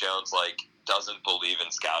James Jones doesn't believe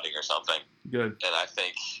in scouting or something. Good. And I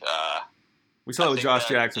think we saw it with Josh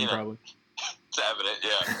Jackson probably. It's evident,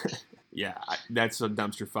 yeah. Yeah, that's a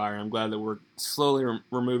dumpster fire. I'm glad that we're slowly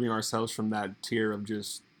removing ourselves from that tier of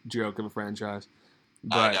just joke of a franchise.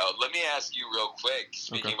 But I know. Let me ask you real quick,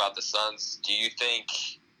 speaking about the Suns, do you think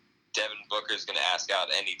Devin Booker is going to ask out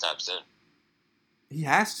anytime soon? he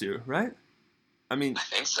has to, right? I mean, I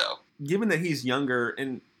think so. Given that he's younger,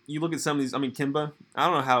 and you look at some of these, I mean, Kimba, I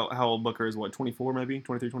don't know how old Booker is, what, 24 maybe?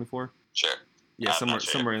 23, 24? Sure. Yeah,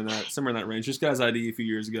 somewhere in that range. Just got his ID a few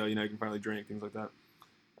years ago, you can finally drink, things like that.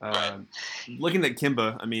 Right. Looking at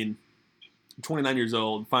Kimba, I mean, 29 years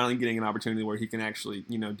old, finally getting an opportunity where he can actually,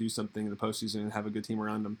 do something in the postseason and have a good team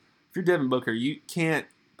around him. If you're Devin Booker, you can't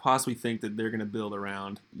possibly think that they're going to build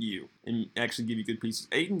around you and actually give you good pieces.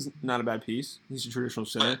 Ayton's not a bad piece. He's a traditional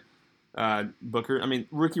center. Booker, I mean,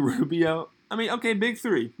 Ricky Rubio. I mean, okay, big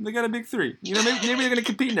three. They got a big three. Maybe they're going to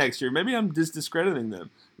compete next year. Maybe I'm just discrediting them.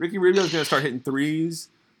 Ricky Rubio's going to start hitting threes.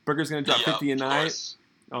 Booker's going to drop 50 a night. Course.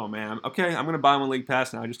 Oh, man. Okay, I'm going to buy him a league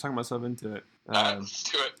pass now. I just talked myself into it. Let's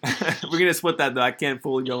do it. We're going to split that, though. I can't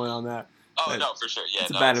fully go in on that. Oh, no, for sure. Yeah,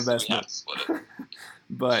 it's a bad investment. We have to split it.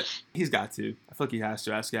 But he's got to. I feel like he has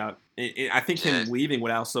to ask out. I think him leaving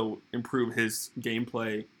would also improve his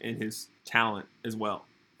gameplay and his talent as well.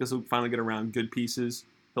 Because he'll finally get around good pieces.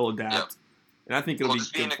 He'll adapt. Yep. And I think it'll be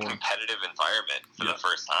just good be in a for him. competitive environment for the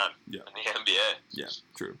first time in the NBA. Yeah,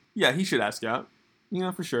 true. Yeah, he should ask out.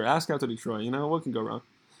 For sure. Ask out to Detroit. What can go wrong?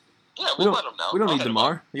 Yeah, we'll let him know. We don't need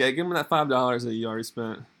DeMar. Yeah, give him that $5 that you already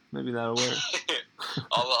spent. Maybe that'll work.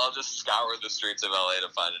 I'll just scour the streets of LA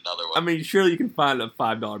to find another one. I mean, surely you can find a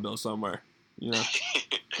 $5 bill somewhere. I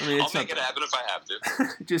mean, I'll make it happen if I have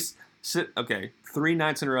to. Just sit. Okay, 3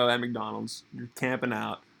 nights in a row at McDonald's. You're camping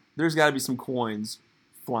out. There's got to be some coins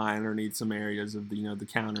flying underneath some areas of the the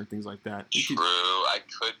counter, things like that. True, I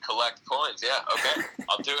could collect coins. Yeah, okay,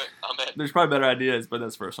 I'll do it. I'm in. There's probably better ideas, but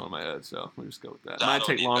that's first one in my head, so we'll just go with that. Might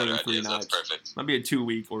take longer than 3 nights. That's perfect. Might be a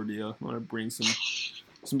 2-week ordeal. I want to bring some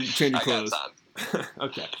change of clothes.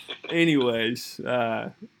 Okay. Anyways,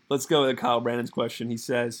 let's go with Kyle Brandon's question. He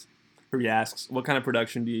asks, what kind of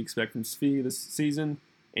production do you expect from Svi this season?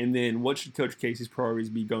 And then what should Coach Casey's priorities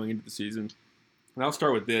be going into the season? And I'll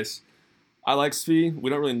start with this. I like Svi. We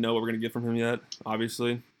don't really know what we're going to get from him yet,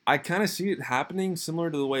 obviously. I kind of see it happening similar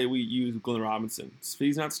to the way we use Glenn Robinson.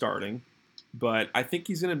 Svi's not starting, but I think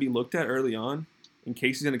he's going to be looked at early on. And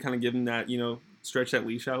Casey's going to kind of give him that, stretch that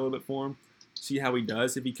leash out a little bit for him, see how he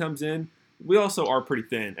does. If he comes in, we also are pretty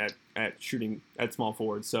thin at shooting at small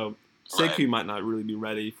forward. So Sekou might not really be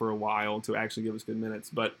ready for a while to actually give us good minutes.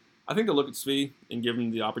 But I think they'll look at Svi and give him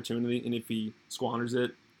the opportunity. And if he squanders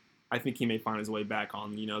it, I think he may find his way back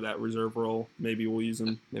on, that reserve role. Maybe we'll use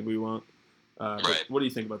him. Maybe we won't. But what do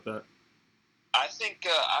you think about that? I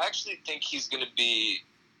actually think he's going to be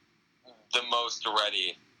the most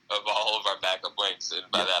ready of all of our backup wings. And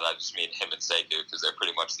by that, I just mean him and Sekou because they're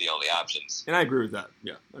pretty much the only options. And I agree with that.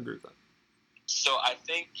 Yeah, I agree with that. So I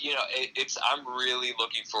think, I'm really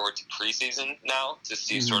looking forward to preseason now to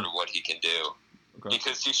see sort of what he can do. Okay.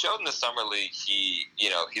 Because he showed in the summer league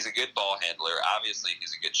he's a good ball handler. Obviously,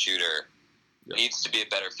 he's a good shooter. Yep. Needs to be a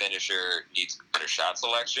better finisher. Needs better shot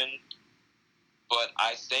selection. But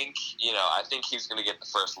I think he's going to get the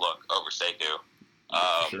first look over Sekou.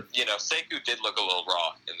 Sure. Sekou did look a little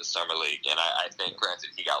raw in the summer league, and I think, granted,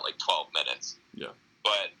 he got like 12 minutes. Yeah.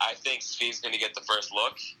 But I think Svi's going to get the first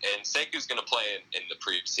look, and Sekou's going to play in the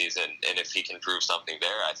preseason. And if he can prove something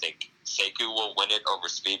there, I think Sekou will win it over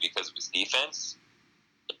Svi because of his defense.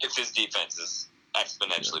 If his defense is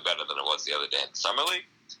exponentially better than it was the other day in the summer league.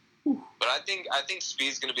 Whew. But I think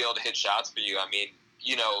Svi's going to be able to hit shots for you. I mean,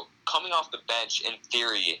 coming off the bench, in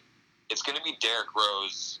theory, it's going to be Derrick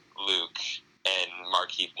Rose, Luke, and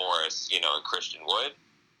Markieff Morris, and Christian Wood.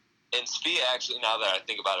 And Svi, actually, now that I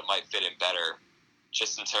think about it, might fit in better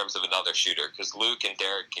just in terms of another shooter, because Luke and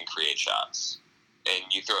Derrick can create shots. And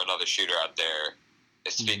you throw another shooter out there,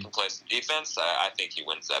 if Svi can play some defense, I think he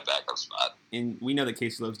wins that backup spot. And we know that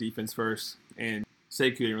Casey loves defense first, and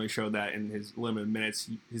Sekou didn't really show that in his limited minutes.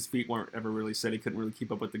 His feet weren't ever really set. He couldn't really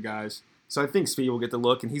keep up with the guys. So I think Svi will get the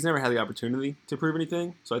look, and he's never had the opportunity to prove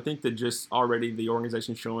anything. So I think that just already the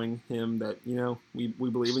organization showing him that, we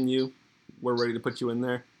believe in you, we're ready to put you in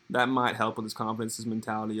there, that might help with his confidence, his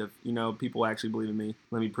mentality of, people actually believe in me.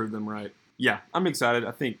 Let me prove them right. Yeah, I'm excited.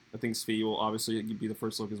 I think Svi will obviously be the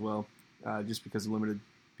first look as well, just because of limited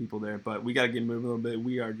people there. But we got to get moving a little bit.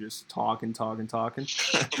 We are just talking.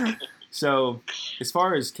 So as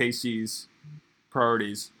far as Casey's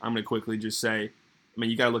priorities, I'm going to quickly just say,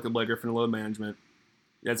 you got to look at Blake Griffin and load management.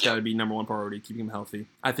 That's got to be number one priority, keeping him healthy.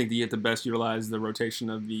 I think that you have to best utilize the rotation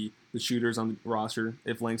of the shooters on the roster.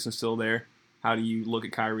 If Langston's still there, how do you look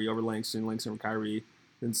at Kyrie over Langston over Kyrie,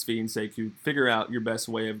 then Svi and Sekou? Figure out your best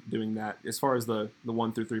way of doing that. As far as the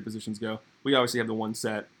 1 through 3 positions go, we obviously have the one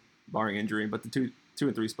set, barring injury, but the two 2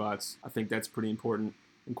 and 3 spots. I think that's pretty important.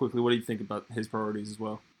 And quickly, what do you think about his priorities as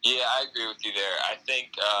well? Yeah, I agree with you there. I think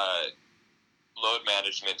load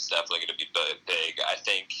management is definitely going to be big. I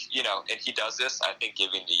think, and he does this. I think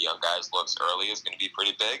giving the young guys looks early is going to be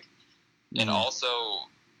pretty big. And also,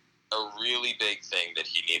 a really big thing that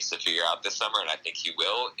he needs to figure out this summer, and I think he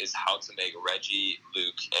will, is how to make Reggie,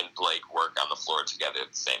 Luke, and Blake work on the floor together at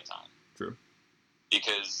the same time. True.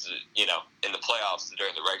 Because, in the playoffs and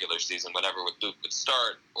during the regular season, whenever Luke would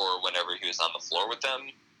start or whenever he was on the floor with them,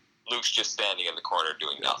 Luke's just standing in the corner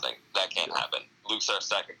doing nothing. That can't happen. Luke's our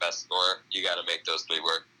second best scorer. You got to make those three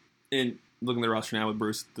work. And looking at the roster now with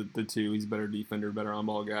Bruce, the two, he's a better defender, better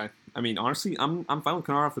on-ball guy. I mean, honestly, I'm fine with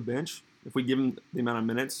Kennard off the bench if we give him the amount of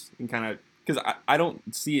minutes and kind of – because I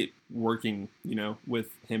don't see it working, with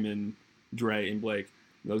him and Dre and Blake,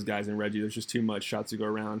 those guys, and Reggie. There's just too much shots to go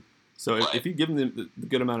around. So if you give him the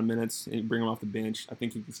good amount of minutes and bring him off the bench, I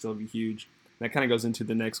think he can still be huge. That kind of goes into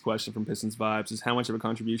the next question from Pistons Vibes, is how much of a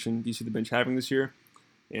contribution do you see the bench having this year?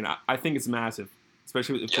 And I think it's massive,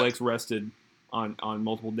 especially if Blake's rested on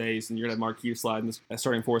multiple days, and you're going to have Markieff slide in the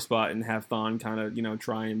starting 4 spot and have Thon kind of,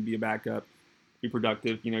 try and be a backup, be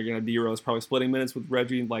productive. You're going to have D-Rose probably splitting minutes with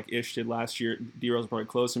Reggie like Ish did last year. D-Rose will probably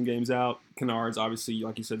close some games out. Kennard's obviously,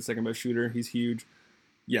 like you said, the second best shooter. He's huge.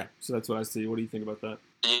 Yeah, so that's what I see. What do you think about that?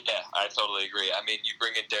 Yeah, I totally agree. I mean, you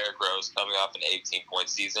bring in Derrick Rose coming off an 18-point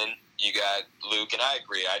season. You got Luke, and I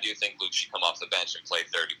agree. I do think Luke should come off the bench and play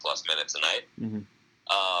 30-plus minutes a night. Mm-hmm.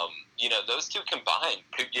 Those two combined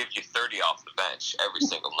could give you 30 off the bench every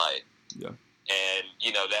single night. Yeah.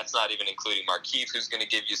 And, that's not even including Markieff, who's going to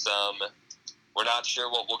give you some. We're not sure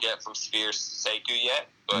what we'll get from Sphere Sekou yet,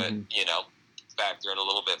 but, factor in a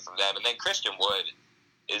little bit from them. And then Christian Wood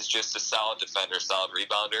is just a solid defender, solid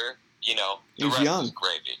rebounder. The He's rest young. is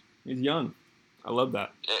gravy. He's young. I love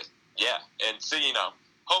that. And so,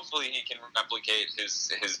 hopefully he can replicate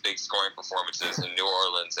his big scoring performances in New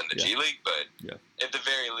Orleans and the G League, but at the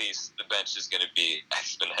very least, the bench is going to be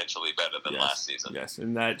exponentially better than last season. Yes,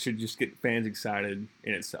 and that should just get fans excited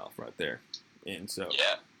in itself right there. And so,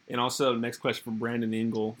 and also, next question from Brandon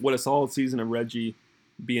Engel. Would a solid season of Reggie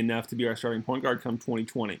be enough to be our starting point guard come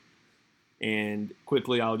 2020? And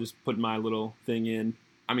quickly, I'll just put my little thing in.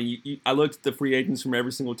 I mean, I looked at the free agents from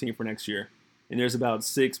every single team for next year, and there's about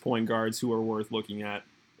 6 point guards who are worth looking at,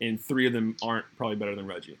 and 3 of them aren't probably better than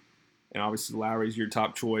Reggie. And obviously, Lowry's your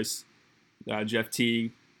top choice. Jeff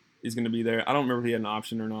Teague is going to be there. I don't remember if he had an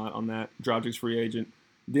option or not on that. Drogic's free agent.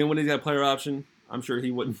 Then when he's got a player option, I'm sure he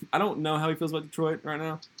wouldn't. I don't know how he feels about Detroit right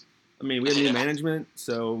now. I mean, we have new management,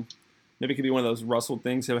 so maybe it could be one of those Russell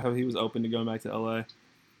things, how he was open to going back to L.A. Right.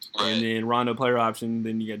 And then Rondo player option,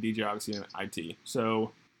 then you got DJ obviously in IT.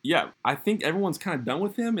 So, yeah, I think everyone's kind of done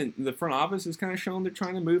with him, and the front office has kind of shown they're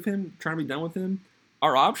trying to move him, trying to be done with him.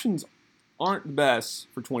 Our options aren't the best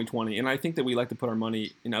for 2020, and I think that we like to put our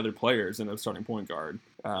money in other players than a starting point guard,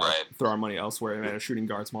 throw our money elsewhere, at a shooting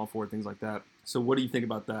guard, small forward, things like that. So what do you think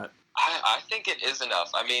about that? I think it is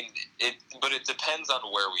enough. I mean, but it depends on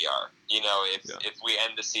where we are. If we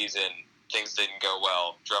end the season, things didn't go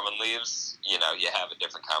well, Drummond leaves, you have a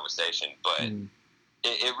different conversation. But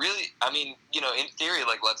it really, I mean, in theory,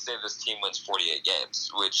 like, let's say this team wins 48 games,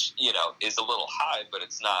 which, is a little high, but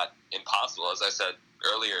it's not impossible. As I said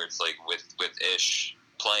earlier, it's like with Ish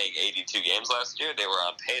playing 82 games last year, they were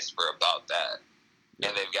on pace for about that,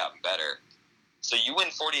 and they've gotten better. So you win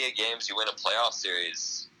 48 games, you win a playoff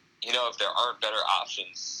series, if there aren't better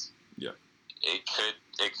options,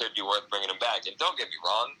 it could be worth bringing him back. And don't get me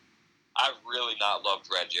wrong, I've really not loved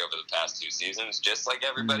Reggie over the past 2 seasons, just like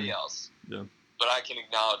everybody else. Yeah. But I can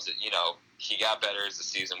acknowledge that, he got better as the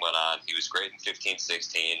season went on. He was great in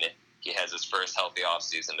 15-16. He has his first healthy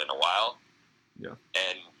offseason in a while. Yeah.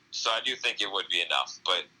 And so I do think it would be enough.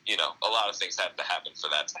 But, a lot of things have to happen for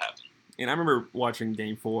that to happen. And I remember watching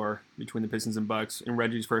Game 4 between the Pistons and Bucks in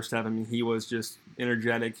Reggie's first half. I mean, he was just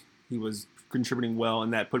energetic. He was contributing well,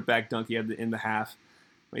 and that put-back dunk he had in the half.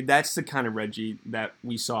 I mean, that's the kind of Reggie that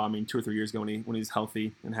we saw, 2 or 3 years ago when he was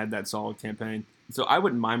healthy and had that solid campaign. So I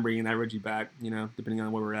wouldn't mind bringing that Reggie back, depending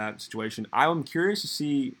on where we're at situation. I'm curious to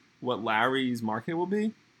see what Lowry's market will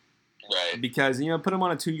be. Right. Because, put him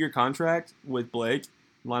on a 2-year contract with Blake,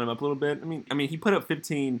 line him up a little bit. I mean, he put up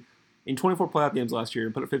 15 in 24 playoff games last year,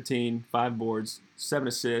 put up 15, 5 boards, 7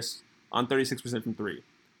 assists on 36% from 3.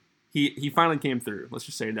 He finally came through. Let's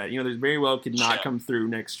just say that. There's very well could not come through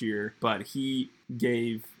next year, but he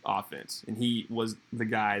gave offense, and he was the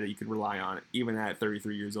guy that you could rely on, even at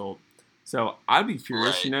 33 years old. So I'd be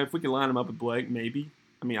curious, if we could line him up with Blake, maybe.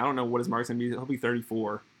 I mean, I don't know what his market's going to be. He'll be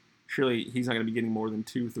 34. Surely he's not going to be getting more than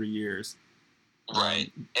 2-3 years. Right.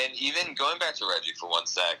 And even going back to Reggie for one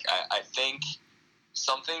sec, I think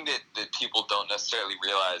something that people don't necessarily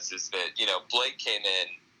realize is that, Blake came in,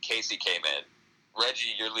 Casey came in, Reggie,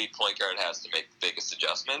 your lead point guard, has to make the biggest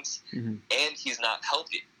adjustments, and he's not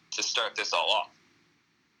healthy to start this all off.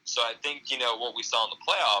 So I think, what we saw in the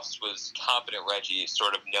playoffs was confident Reggie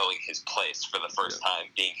sort of knowing his place for the first time,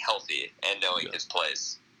 being healthy and knowing his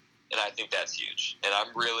place. And I think that's huge. And I'm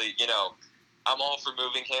really, I'm all for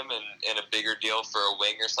moving him in a bigger deal for a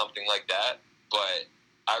wing or something like that, but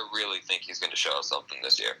I really think he's going to show us something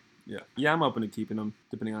this year. Yeah, I'm open to keeping him,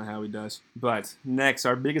 depending on how he does. But next,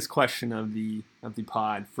 our biggest question of the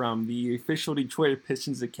pod from the official Detroit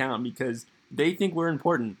Pistons account, because they think we're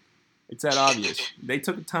important. It's that obvious. They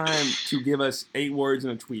took the time to give us 8 words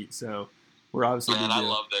in a tweet, so we're obviously I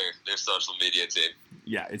love their social media team.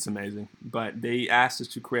 Yeah, it's amazing. But they asked us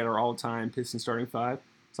to create our all-time Pistons starting 5.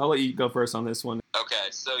 So I'll let you go first on this one. Okay,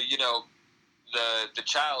 so, the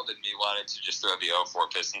child in me wanted to just throw the 04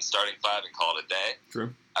 Pistons starting 5 and call it a day.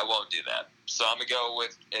 True. I won't do that. So I'm going to go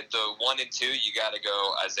with, at the 1 and 2, you got to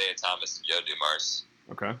go Isaiah Thomas and Joe Dumars.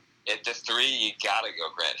 Okay. At the 3, you got to go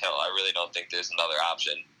Grant Hill. I really don't think there's another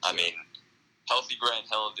option. I mean, healthy Grant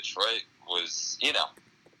Hill in Detroit was,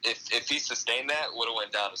 if he sustained that, would have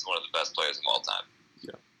went down as one of the best players of all time.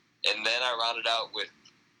 Yeah. And then I rounded out with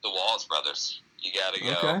the Walls brothers. You got to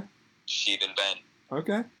go Sheed and Ben.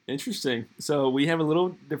 Okay, interesting. So we have a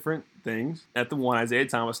little different things. At the 1, Isaiah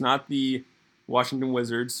Thomas, not the Washington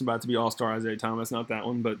Wizards, about to be all-star Isaiah Thomas, not that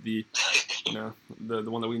one, but the the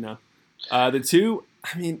one that we know. The 2,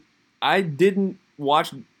 I mean, I didn't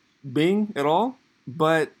watch Bing at all,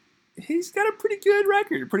 but he's got a pretty good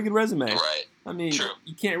record, a pretty good resume. Right. I mean, True.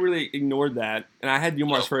 You can't really ignore that. And I had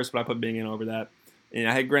Dumars first, but I put Bing in over that. And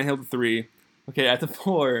I had Grant Hill at 3. Okay, at the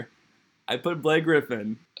 4, I put Blake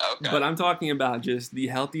Griffin. Okay. But I'm talking about just the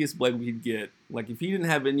healthiest Blake we could get. Like, if he didn't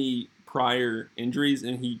have any prior injuries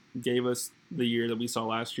and he gave us the year that we saw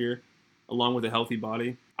last year, along with a healthy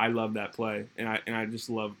body, I love that play. And I just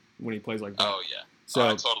love when he plays like that. Oh, yeah. So,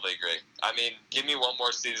 I totally agree. I mean, give me one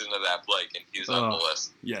more season of that Blake, and he's on the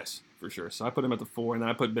list. Yes, for sure. So I put him at the 4, and then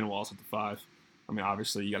I put Ben Wallace at the 5. I mean,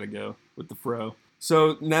 obviously, you got to go with the fro.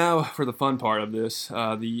 So now for the fun part of this,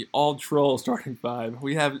 the all-troll starting 5.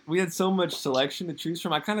 We had so much selection to choose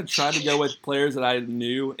from. I kind of tried to go with players that I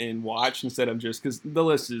knew and watched instead of just because the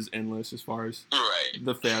list is endless as far as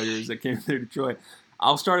the failures that came through Detroit.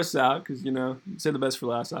 I'll start us out because, say the best for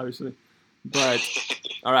last, obviously. But,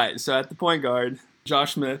 all right, so at the point guard,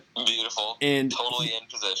 Josh Smith. Beautiful. And totally in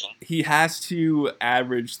position. He has to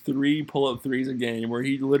average 3 pull-up threes a game where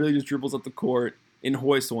he literally just dribbles up the court and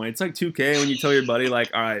hoists one. It's like 2K when you tell your buddy,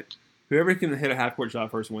 like, all right, whoever can hit a half-court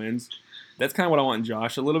shot first wins. That's kind of what I want in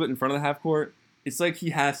Josh. A little bit in front of the half-court. It's like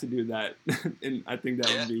he has to do that. And I think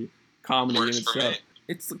that would be comedy in itself.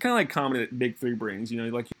 It's kind of like comedy that Big 3 brings.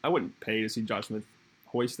 Like I wouldn't pay to see Josh Smith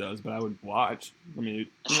hoist those, but I would watch. I mean,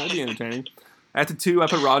 it'd be entertaining. At the 2, I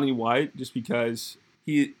put Rodney White just because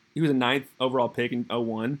he was a 9th overall pick in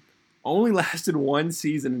 01. Only lasted 1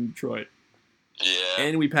 season in Detroit. Yeah.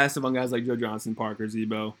 And we passed up on guys like Joe Johnson, Parker,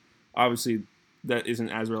 Zebo. Obviously, that isn't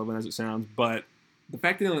as relevant as it sounds, but the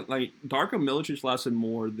fact that Darko Milicic lasted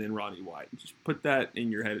more than Rodney White, just put that in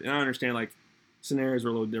your head. And I understand scenarios are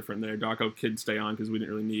a little different there. Darko could stay on because we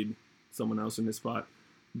didn't really need someone else in this spot.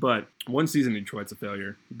 But 1 season in Detroit's a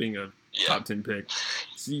failure, being a top 10 pick.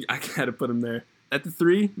 So I got to put him there. At the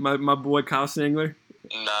 3, my boy Kyle Singler.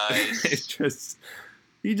 Nice.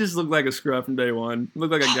 He just looked like a scrub from day one.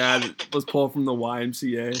 Looked like a guy that was pulled from the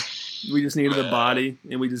YMCA. We just needed a body,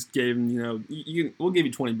 and we just gave him, we'll give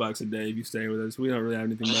you $20 a day if you stay with us. We don't really have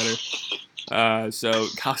anything better. So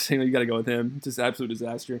Kyle Singler, you got to go with him. Just absolute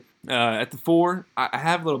disaster. At the 4, I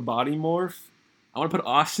have a little body morph. I want to put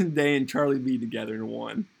Austin Day and Charlie B together in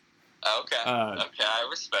 1. Okay. I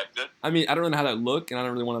respect it. I mean, I don't know how that look, and I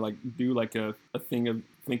don't really want to do a thing of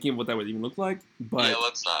thinking of what that would even look like. But yeah,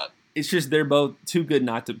 let's not. It's just they're both too good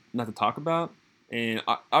not to talk about. And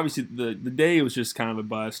obviously the Day was just kind of a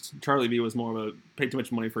bust. Charlie B was more of paid too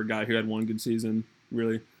much money for a guy who had 1 good season,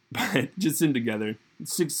 really. But just them together.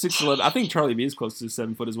 6'11". I think Charlie B is close to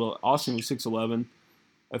 7 foot as well. Austin was 6'11",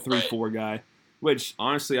 a 3'4" guy. Which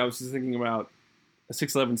honestly, I was just thinking about a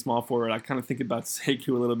 6'11" small forward. I kind of think about Sekou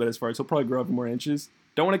a little bit as far as he'll probably grow up more inches.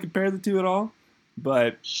 Don't want to compare the two at all,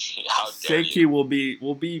 but Sekou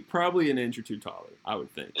will be probably an inch or 2 taller, I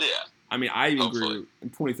would think. Yeah. I mean, I even grew. I'm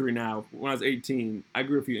 23 now. When I was 18, I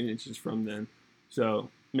grew a few inches from then. So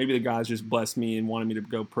maybe the guys just blessed me and wanted me to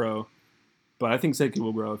go pro. But I think Sekou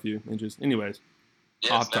will grow a few inches. Anyways.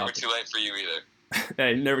 Yeah, it's never too late for you either.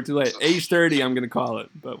 Hey, never too late. Age 30, I'm going to call it,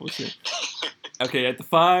 but we'll see. Okay, at the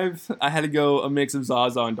 5, I had to go a mix of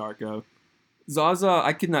Zaza and Darko. Zaza,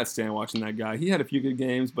 I could not stand watching that guy. He had a few good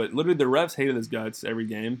games, but literally the refs hated his guts every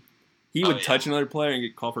game. He would touch another player and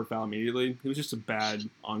get called for a foul immediately. He was just a bad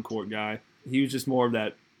on-court guy. He was just more of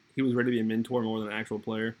that. He was ready to be a mentor more than an actual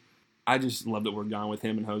player. I just love that we're gone with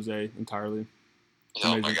him and Jose entirely.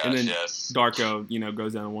 Oh my gosh, and then yes. Darko,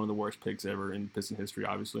 goes down to one of the worst picks ever in Piston history,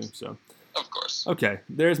 obviously. So, of course. Okay,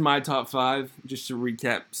 there's my top 5. Just to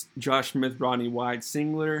recap: Josh Smith, Rodney White,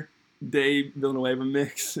 Singler, Dave Villanueva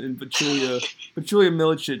mix, and Pachulia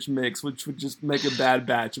Milicic mix, which would just make a bad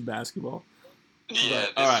batch of basketball. Yeah,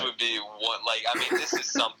 this would be one. This is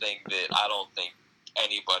something that I don't think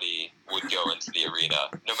anybody would go into the arena,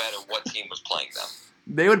 no matter what team was playing them.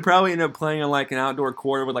 They would probably end up playing on an outdoor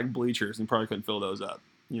court with bleachers and probably couldn't fill those up,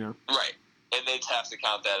 Right. And they'd have to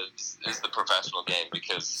count that as the professional game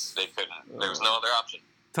because they couldn't. There was no other option.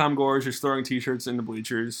 Tom Gore's just throwing T-shirts in the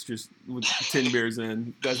bleachers, just with 10 beers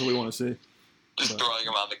in. That's what we want to see. Just throwing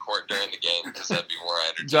them on the court during the game because that'd be more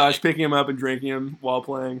entertaining. Josh picking him up and drinking him while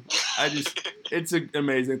playing. It's an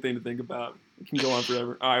amazing thing to think about. It can go on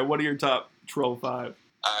forever. All right, what are your top troll 5?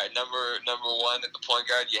 All right, number 1 at the point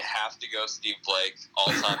guard, you have to go Steve Blake,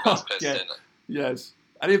 all-time best Piston. Yes.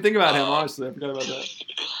 I didn't think about him, honestly. I forgot about that.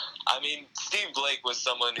 Steve Blake was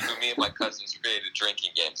someone who me and my cousins created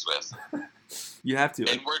drinking games with. You have to.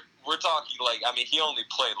 And we're talking he only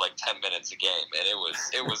played 10 minutes a game, and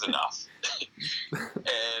it was enough.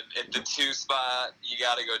 And at the 2 spot, you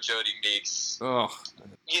got to go Jody Meeks. Oh.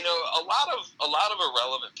 A lot of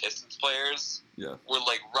irrelevant Pistons players were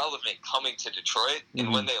relevant coming to Detroit,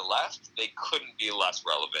 and when they left, they couldn't be less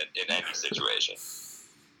relevant in any situation.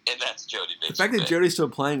 And that's Jody Meeks. The fact that Jody's still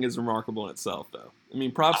playing is remarkable in itself, though.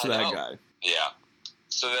 Props to that guy. Yeah.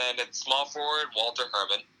 So then at small forward, Walter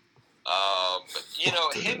Herman.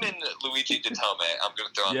 Him and Luigi Ditome, I'm going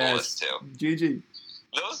to throw on the list too. GG.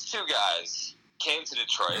 Those 2 guys came to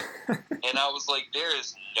Detroit, and I was like, there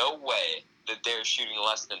is no way that they're shooting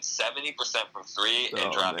less than 70% from 3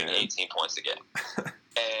 and dropping 18 points a game.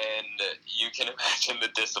 And you can imagine the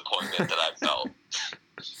disappointment that I felt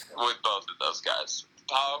with both of those guys.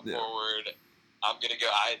 Power forward, I'm going to go,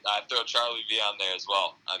 I throw Charlie V on there as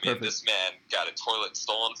well. Perfect. This man got a toilet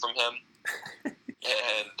stolen from him.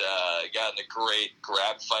 And got in a great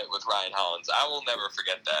grab fight with Ryan Hollins. I will never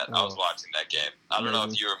forget that. I was watching that game. I don't know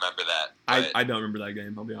if you remember that. I don't remember that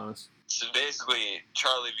game, I'll be honest. So basically,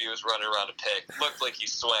 Charlie V was running around a pick. Looked like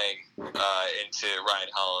he's swaying into Ryan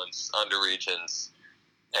Hollins under regions.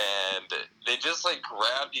 And they just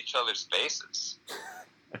grabbed each other's faces.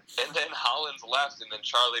 And then Hollins left, and then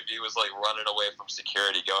Charlie V was running away from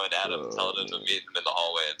security, going at him, telling him to meet him in the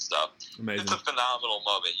hallway and stuff. Amazing. It's a phenomenal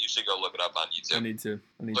moment. You should go look it up on YouTube. I need to.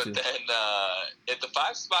 But then at the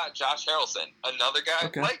 5 spot, Josh Harrelson, another guy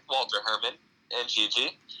like Walter Herman and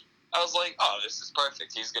Gigi. I was like, oh, this is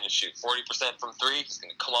perfect. He's going to shoot 40% from 3. He's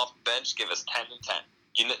going to come off the bench, give us 10 and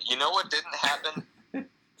 10. You know what didn't happen?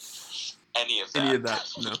 Any of that.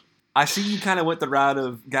 No. I see you kind of went the route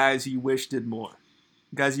of guys you wish did more.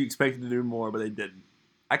 Guys you expected to do more, but they didn't.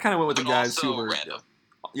 I kind of went with the guys who were random.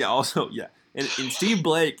 Yeah. And Steve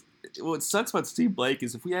Blake, what sucks about Steve Blake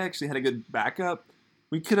is if we actually had a good backup,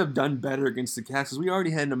 we could have done better against the Cavs because we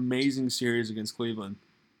already had an amazing series against Cleveland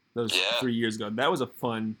those 3 years ago. That was a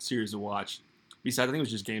fun series to watch. Besides, I think it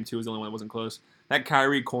was just game 2 was the only one that wasn't close. That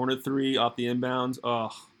Kyrie corner 3 off the inbounds,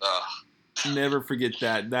 never forget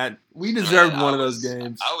that. That we deserved one of those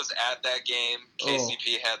games. I was at that game.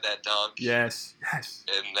 KCP had that dunk. Yes.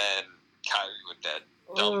 And then Kyrie with that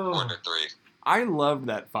dunk corner 3. I loved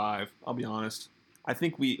that 5, I'll be honest. I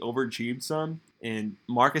think we overachieved some. And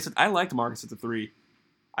I liked Marcus at the 3.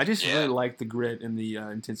 I just really liked the grit and the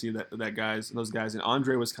intensity of those guys. And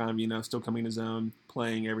Andre was kind of, still coming to his own,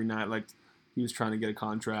 playing every night. Like he was trying to get a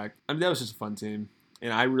contract. That was just a fun team.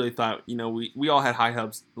 And I really thought, we all had high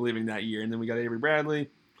hopes leaving that year. And then we got Avery Bradley,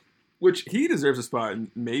 which he deserves a spot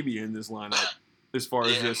maybe in this lineup as far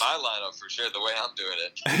as just. In my lineup for sure, the way I'm doing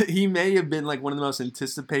it. He may have been one of the most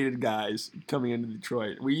anticipated guys coming into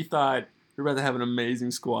Detroit. We thought we were about to have an amazing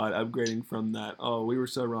squad upgrading from that. Oh, we were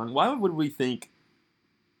so wrong. Why would we think,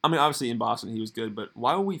 obviously in Boston he was good, but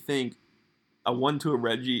why would we think a 1-2 of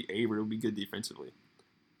Reggie Avery would be good defensively?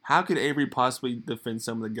 How could Avery possibly defend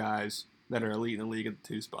some of the guys that are elite in the league at the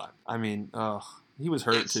 2 spot? He was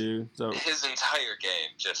hurt too. So his entire game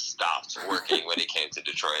just stopped working when he came to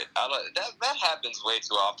Detroit. That happens way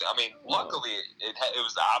too often. Luckily it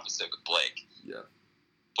was the opposite with Blake. Yeah.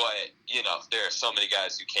 But there are so many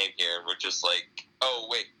guys who came here and were just like, "Oh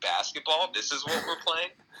wait, basketball? This is what we're playing."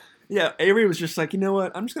 Yeah, Avery was just like, you know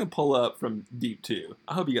what? I'm just gonna pull up from deep 2.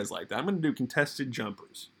 I hope you guys like that. I'm gonna do contested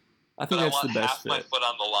jumpers. I think but that's I want the best half my fit. foot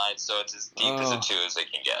on the line, so it's as deep as a 2 as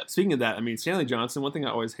it can get. Speaking of that, I mean, Stanley Johnson, one thing I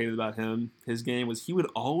always hated about him, his game, was he would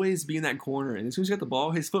always be in that corner, and as soon as he got the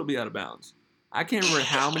ball, his foot would be out of bounds. I can't remember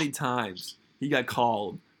how many times he got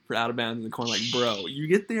called for out of bounds in the corner. Like, bro, you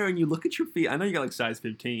get there and you look at your feet. I know you got like size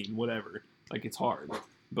 15, whatever. Like, it's hard.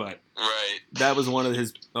 But Right. that was one of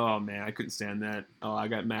his. Oh man, I couldn't stand that. Oh, I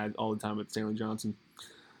got mad all the time with Stanley Johnson.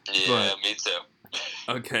 Yeah, me too.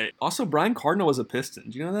 Okay. Also, Brian Cardinal was a Piston.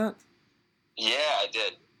 Do you know that? Yeah, I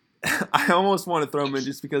did. I almost want to throw him in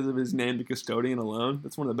just because of his name, the Custodian alone.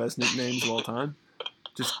 That's one of the best nicknames of all time.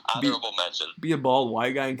 Just honorable mention. Be a bald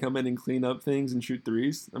white guy and come in and clean up things and shoot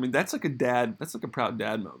threes. I mean, that's like a dad. That's like a proud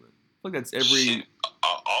dad moment. Like that's every. Shoot,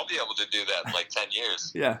 I'll be able to do that in like 10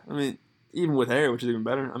 years. Yeah, I mean, even with hair, which is even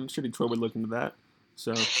better. I'm sure Detroit would look into that.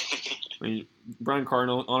 So, I mean, Brian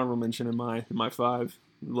Cardinal, honorable mention in my 5.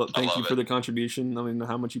 Thank you for the contribution. I don't even know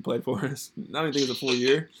how much you played for us. I don't even think it was a full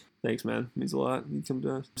year. Thanks, man. It means a lot. You come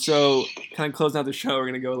to us. So, kind of closing out the show, we're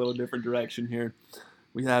going to go a little different direction here.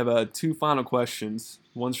 We have 2 final questions.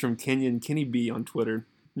 One's from Kenny B on Twitter.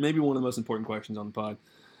 Maybe one of the most important questions on the pod.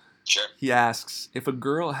 Sure. He asks, if a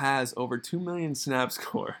girl has over 2 million snap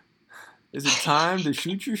score, is it time to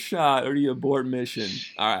shoot your shot or do you abort mission?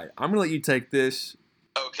 All right, I'm going to let you take this.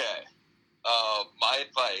 Okay. My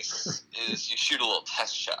advice is you shoot a little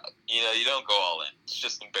test shot. You know, you don't go all in. It's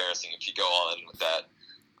just embarrassing if you go all in with that.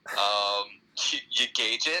 You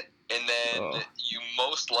gauge it, and then you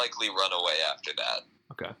most likely run away after that.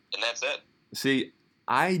 Okay. And that's it. See,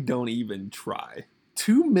 I don't even try.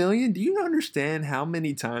 2 million? Do you understand how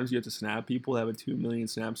many times you have to snap people that have a 2 million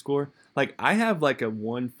snap score? Like, I have like a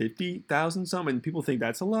 150,000 something, and people think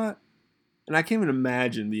that's a lot. And I can't even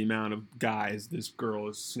imagine the amount of guys this girl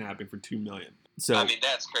is snapping for 2 million. So I mean,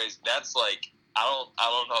 that's crazy. That's like, I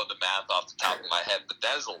don't know the math off the top of my head, but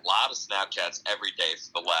that is a lot of Snapchats every day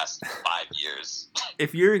for the last 5 years.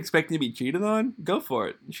 If you're expecting to be cheated on, go for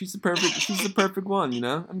it. She's the perfect one, you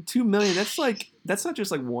know? I mean, 2 million, that's not just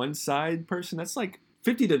like one side person. That's like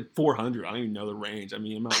 50 to 400. I don't even know the range. I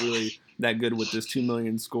mean, I'm not really that good with this 2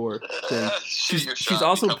 million score thing. She's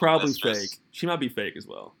also probably fake. She might be fake as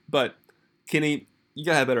well. But Kenny, you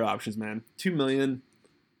gotta have better options, man. 2 million.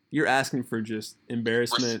 You're asking for just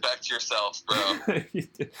embarrassment. Respect yourself, bro.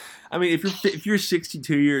 I mean, if you're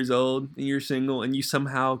 62 years old and you're single and you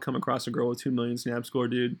somehow come across a girl with 2 million snap score,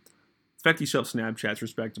 dude, the fact you still have Snapchat's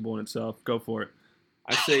respectable in itself. Go for it.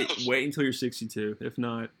 I say wait until you're 62. If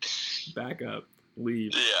not, back up,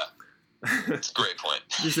 leave. Yeah, that's a great point.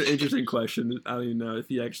 Just an interesting question. I don't even know if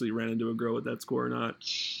he actually ran into a girl with that score or not.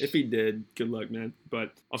 If he did, good luck, man.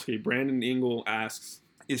 But okay, Brandon Engel asks,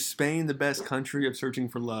 is Spain the best country of searching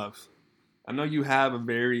for love? I know you have a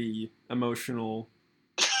very emotional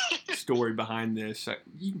story behind this.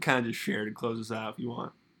 You can kind of just share to close us out if you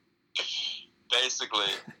want. Basically,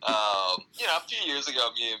 a few years ago,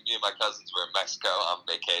 me and my cousins were in Mexico on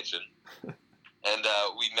vacation, and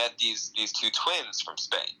we met these 2 twins from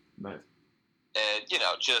Spain. Nice. And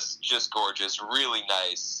just gorgeous, really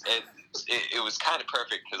nice. And it was kind of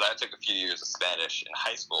perfect because I took a few years of Spanish in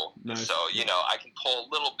high school, nice. So I can pull a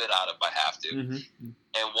little bit out if I have to. Mm-hmm.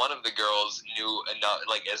 And one of the girls knew enough,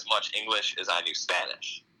 like as much English as I knew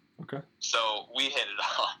Spanish. Okay. So we hit it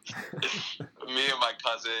off. Me and my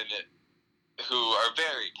cousin, who are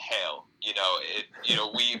very pale,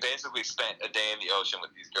 we basically spent a day in the ocean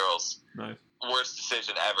with these girls. Nice. Worst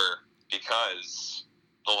decision ever because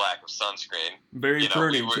the lack of sunscreen. Very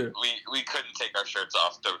burning too. We couldn't take our shirts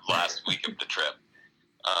off the last week of the trip.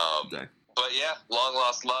 Okay. But yeah, long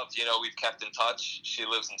lost love. We've kept in touch. She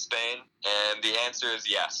lives in Spain, and the answer is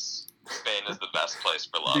yes. Spain is the best place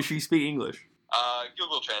for love. Does she speak English?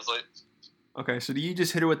 Google Translate. Okay, so do you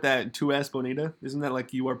just hit her with that "tu es bonita"? Isn't that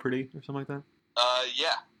like "you are pretty" or something like that?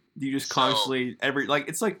 Yeah. Do you just constantly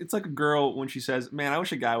it's like a girl when she says, "Man, I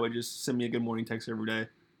wish a guy would just send me a good morning text every day."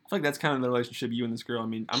 I feel like that's kind of the relationship you and this girl. I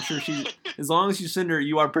mean, I'm sure as long as you send her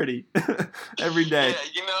 "you are pretty" every day.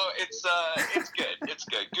 Yeah, it's good. It's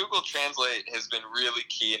good. Google Translate has been really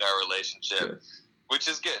key in our relationship. Sure. Which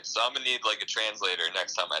is good. So I'm going to need like a translator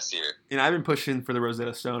next time I see her. And I've been pushing for the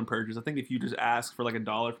Rosetta Stone purchase. I think if you just ask for like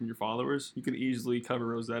 $1 from your followers, you can easily cover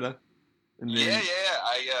Rosetta. And then... Yeah.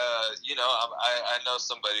 I know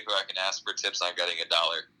somebody who I can ask for tips on getting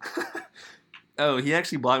 $1. Oh, he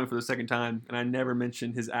actually blocked me for the second time, and I never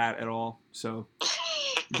mentioned his at all. So,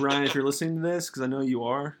 Brian, if you're listening to this, because I know you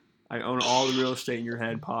are, I own all the real estate in your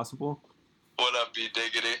head possible. What up, B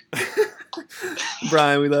Diggity?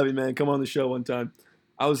 Brian, we love you, man. Come on the show one time.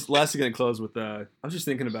 I was lastly going to close with, I was just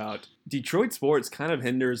thinking about Detroit sports kind of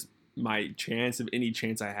hinders my chance of any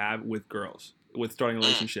chance I have with girls, with starting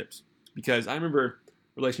relationships. Because I remember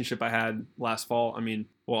relationship I had last fall. I mean,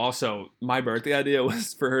 well, also my birthday idea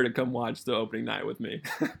was for her to come watch the opening night with me,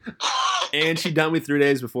 and she dumped me 3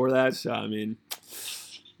 days before that. So I mean,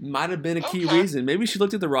 might have been a key reason. Maybe she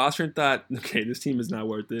looked at the roster and thought, okay, this team is not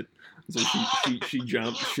worth it. So she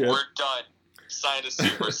jumped ship. We're done. Sign a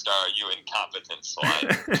superstar, you incompetent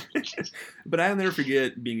swine. But I'll never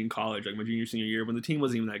forget being in college, like my junior, senior year, when the team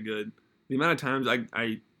wasn't even that good. The amount of times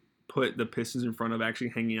I put the Pistons in front of actually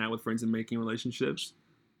hanging out with friends and making relationships,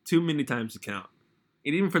 too many times to count.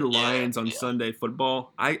 And even for the Lions on Sunday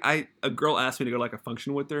football, a girl asked me to go to like a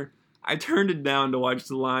function with her. I turned it down to watch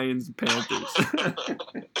the Lions and Panthers.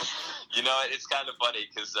 You know, it's kind of funny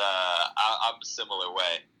because I'm a similar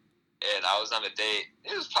way. And I was on a date.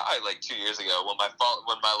 It was probably like 2 years ago when my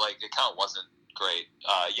like account wasn't great.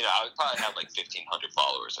 You know, I would probably have like 1,500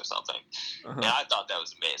 followers or something, and I thought that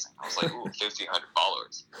was amazing. I was like, "Ooh, 1,500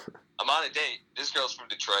 followers." I'm on a date. This girl's from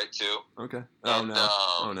Detroit too. Okay. Oh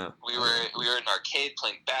no. We were in an arcade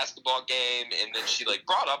playing basketball game, and then she like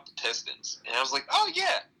brought up the Pistons, and I was like, "Oh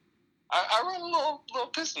yeah, I run a little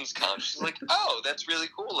Pistons account." She's like, "Oh, that's really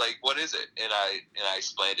cool. Like, what is it?" And I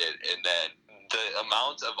explained it, and then the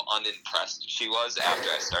amount of unimpressed she was after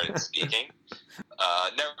I started speaking,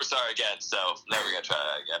 never saw her again, so never gonna try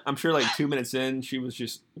that again. I'm sure like 2 minutes in, she was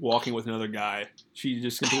just walking with another guy. She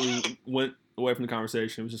just completely went away from the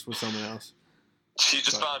conversation. It was just with someone else. She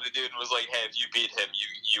just found a dude and was like, hey, if you beat him,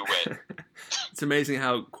 you win. It's amazing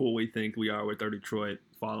how cool we think we are with our Detroit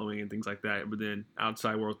following and things like that, but then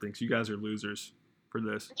outside world thinks you guys are losers for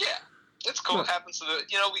this. Yeah. It's cool. It happens to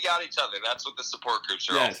we got each other. That's what the support groups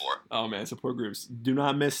are all for. Oh, man, support groups. Do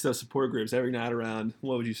not miss the support groups every night around,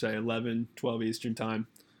 what would you say, 11, 12 Eastern time?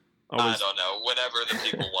 I don't know. Whenever the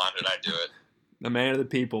people want it, I do it. The man of the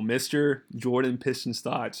people, Mr. Jordan Pistons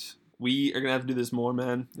Thoughts. We are going to have to do this more,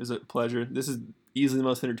 man. It's a pleasure. This is easily the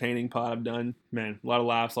most entertaining pod I've done. Man, a lot of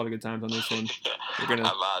laughs, a lot of good times on this one. I'm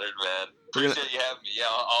honored, man. Appreciate you having me. Yeah,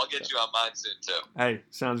 I'll get you on mine soon, too. Hey,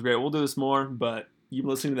 sounds great. We'll do this more, but you've been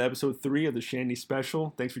listening to episode 3 of the Shandy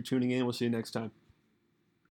Special. Thanks for tuning in. We'll see you next time.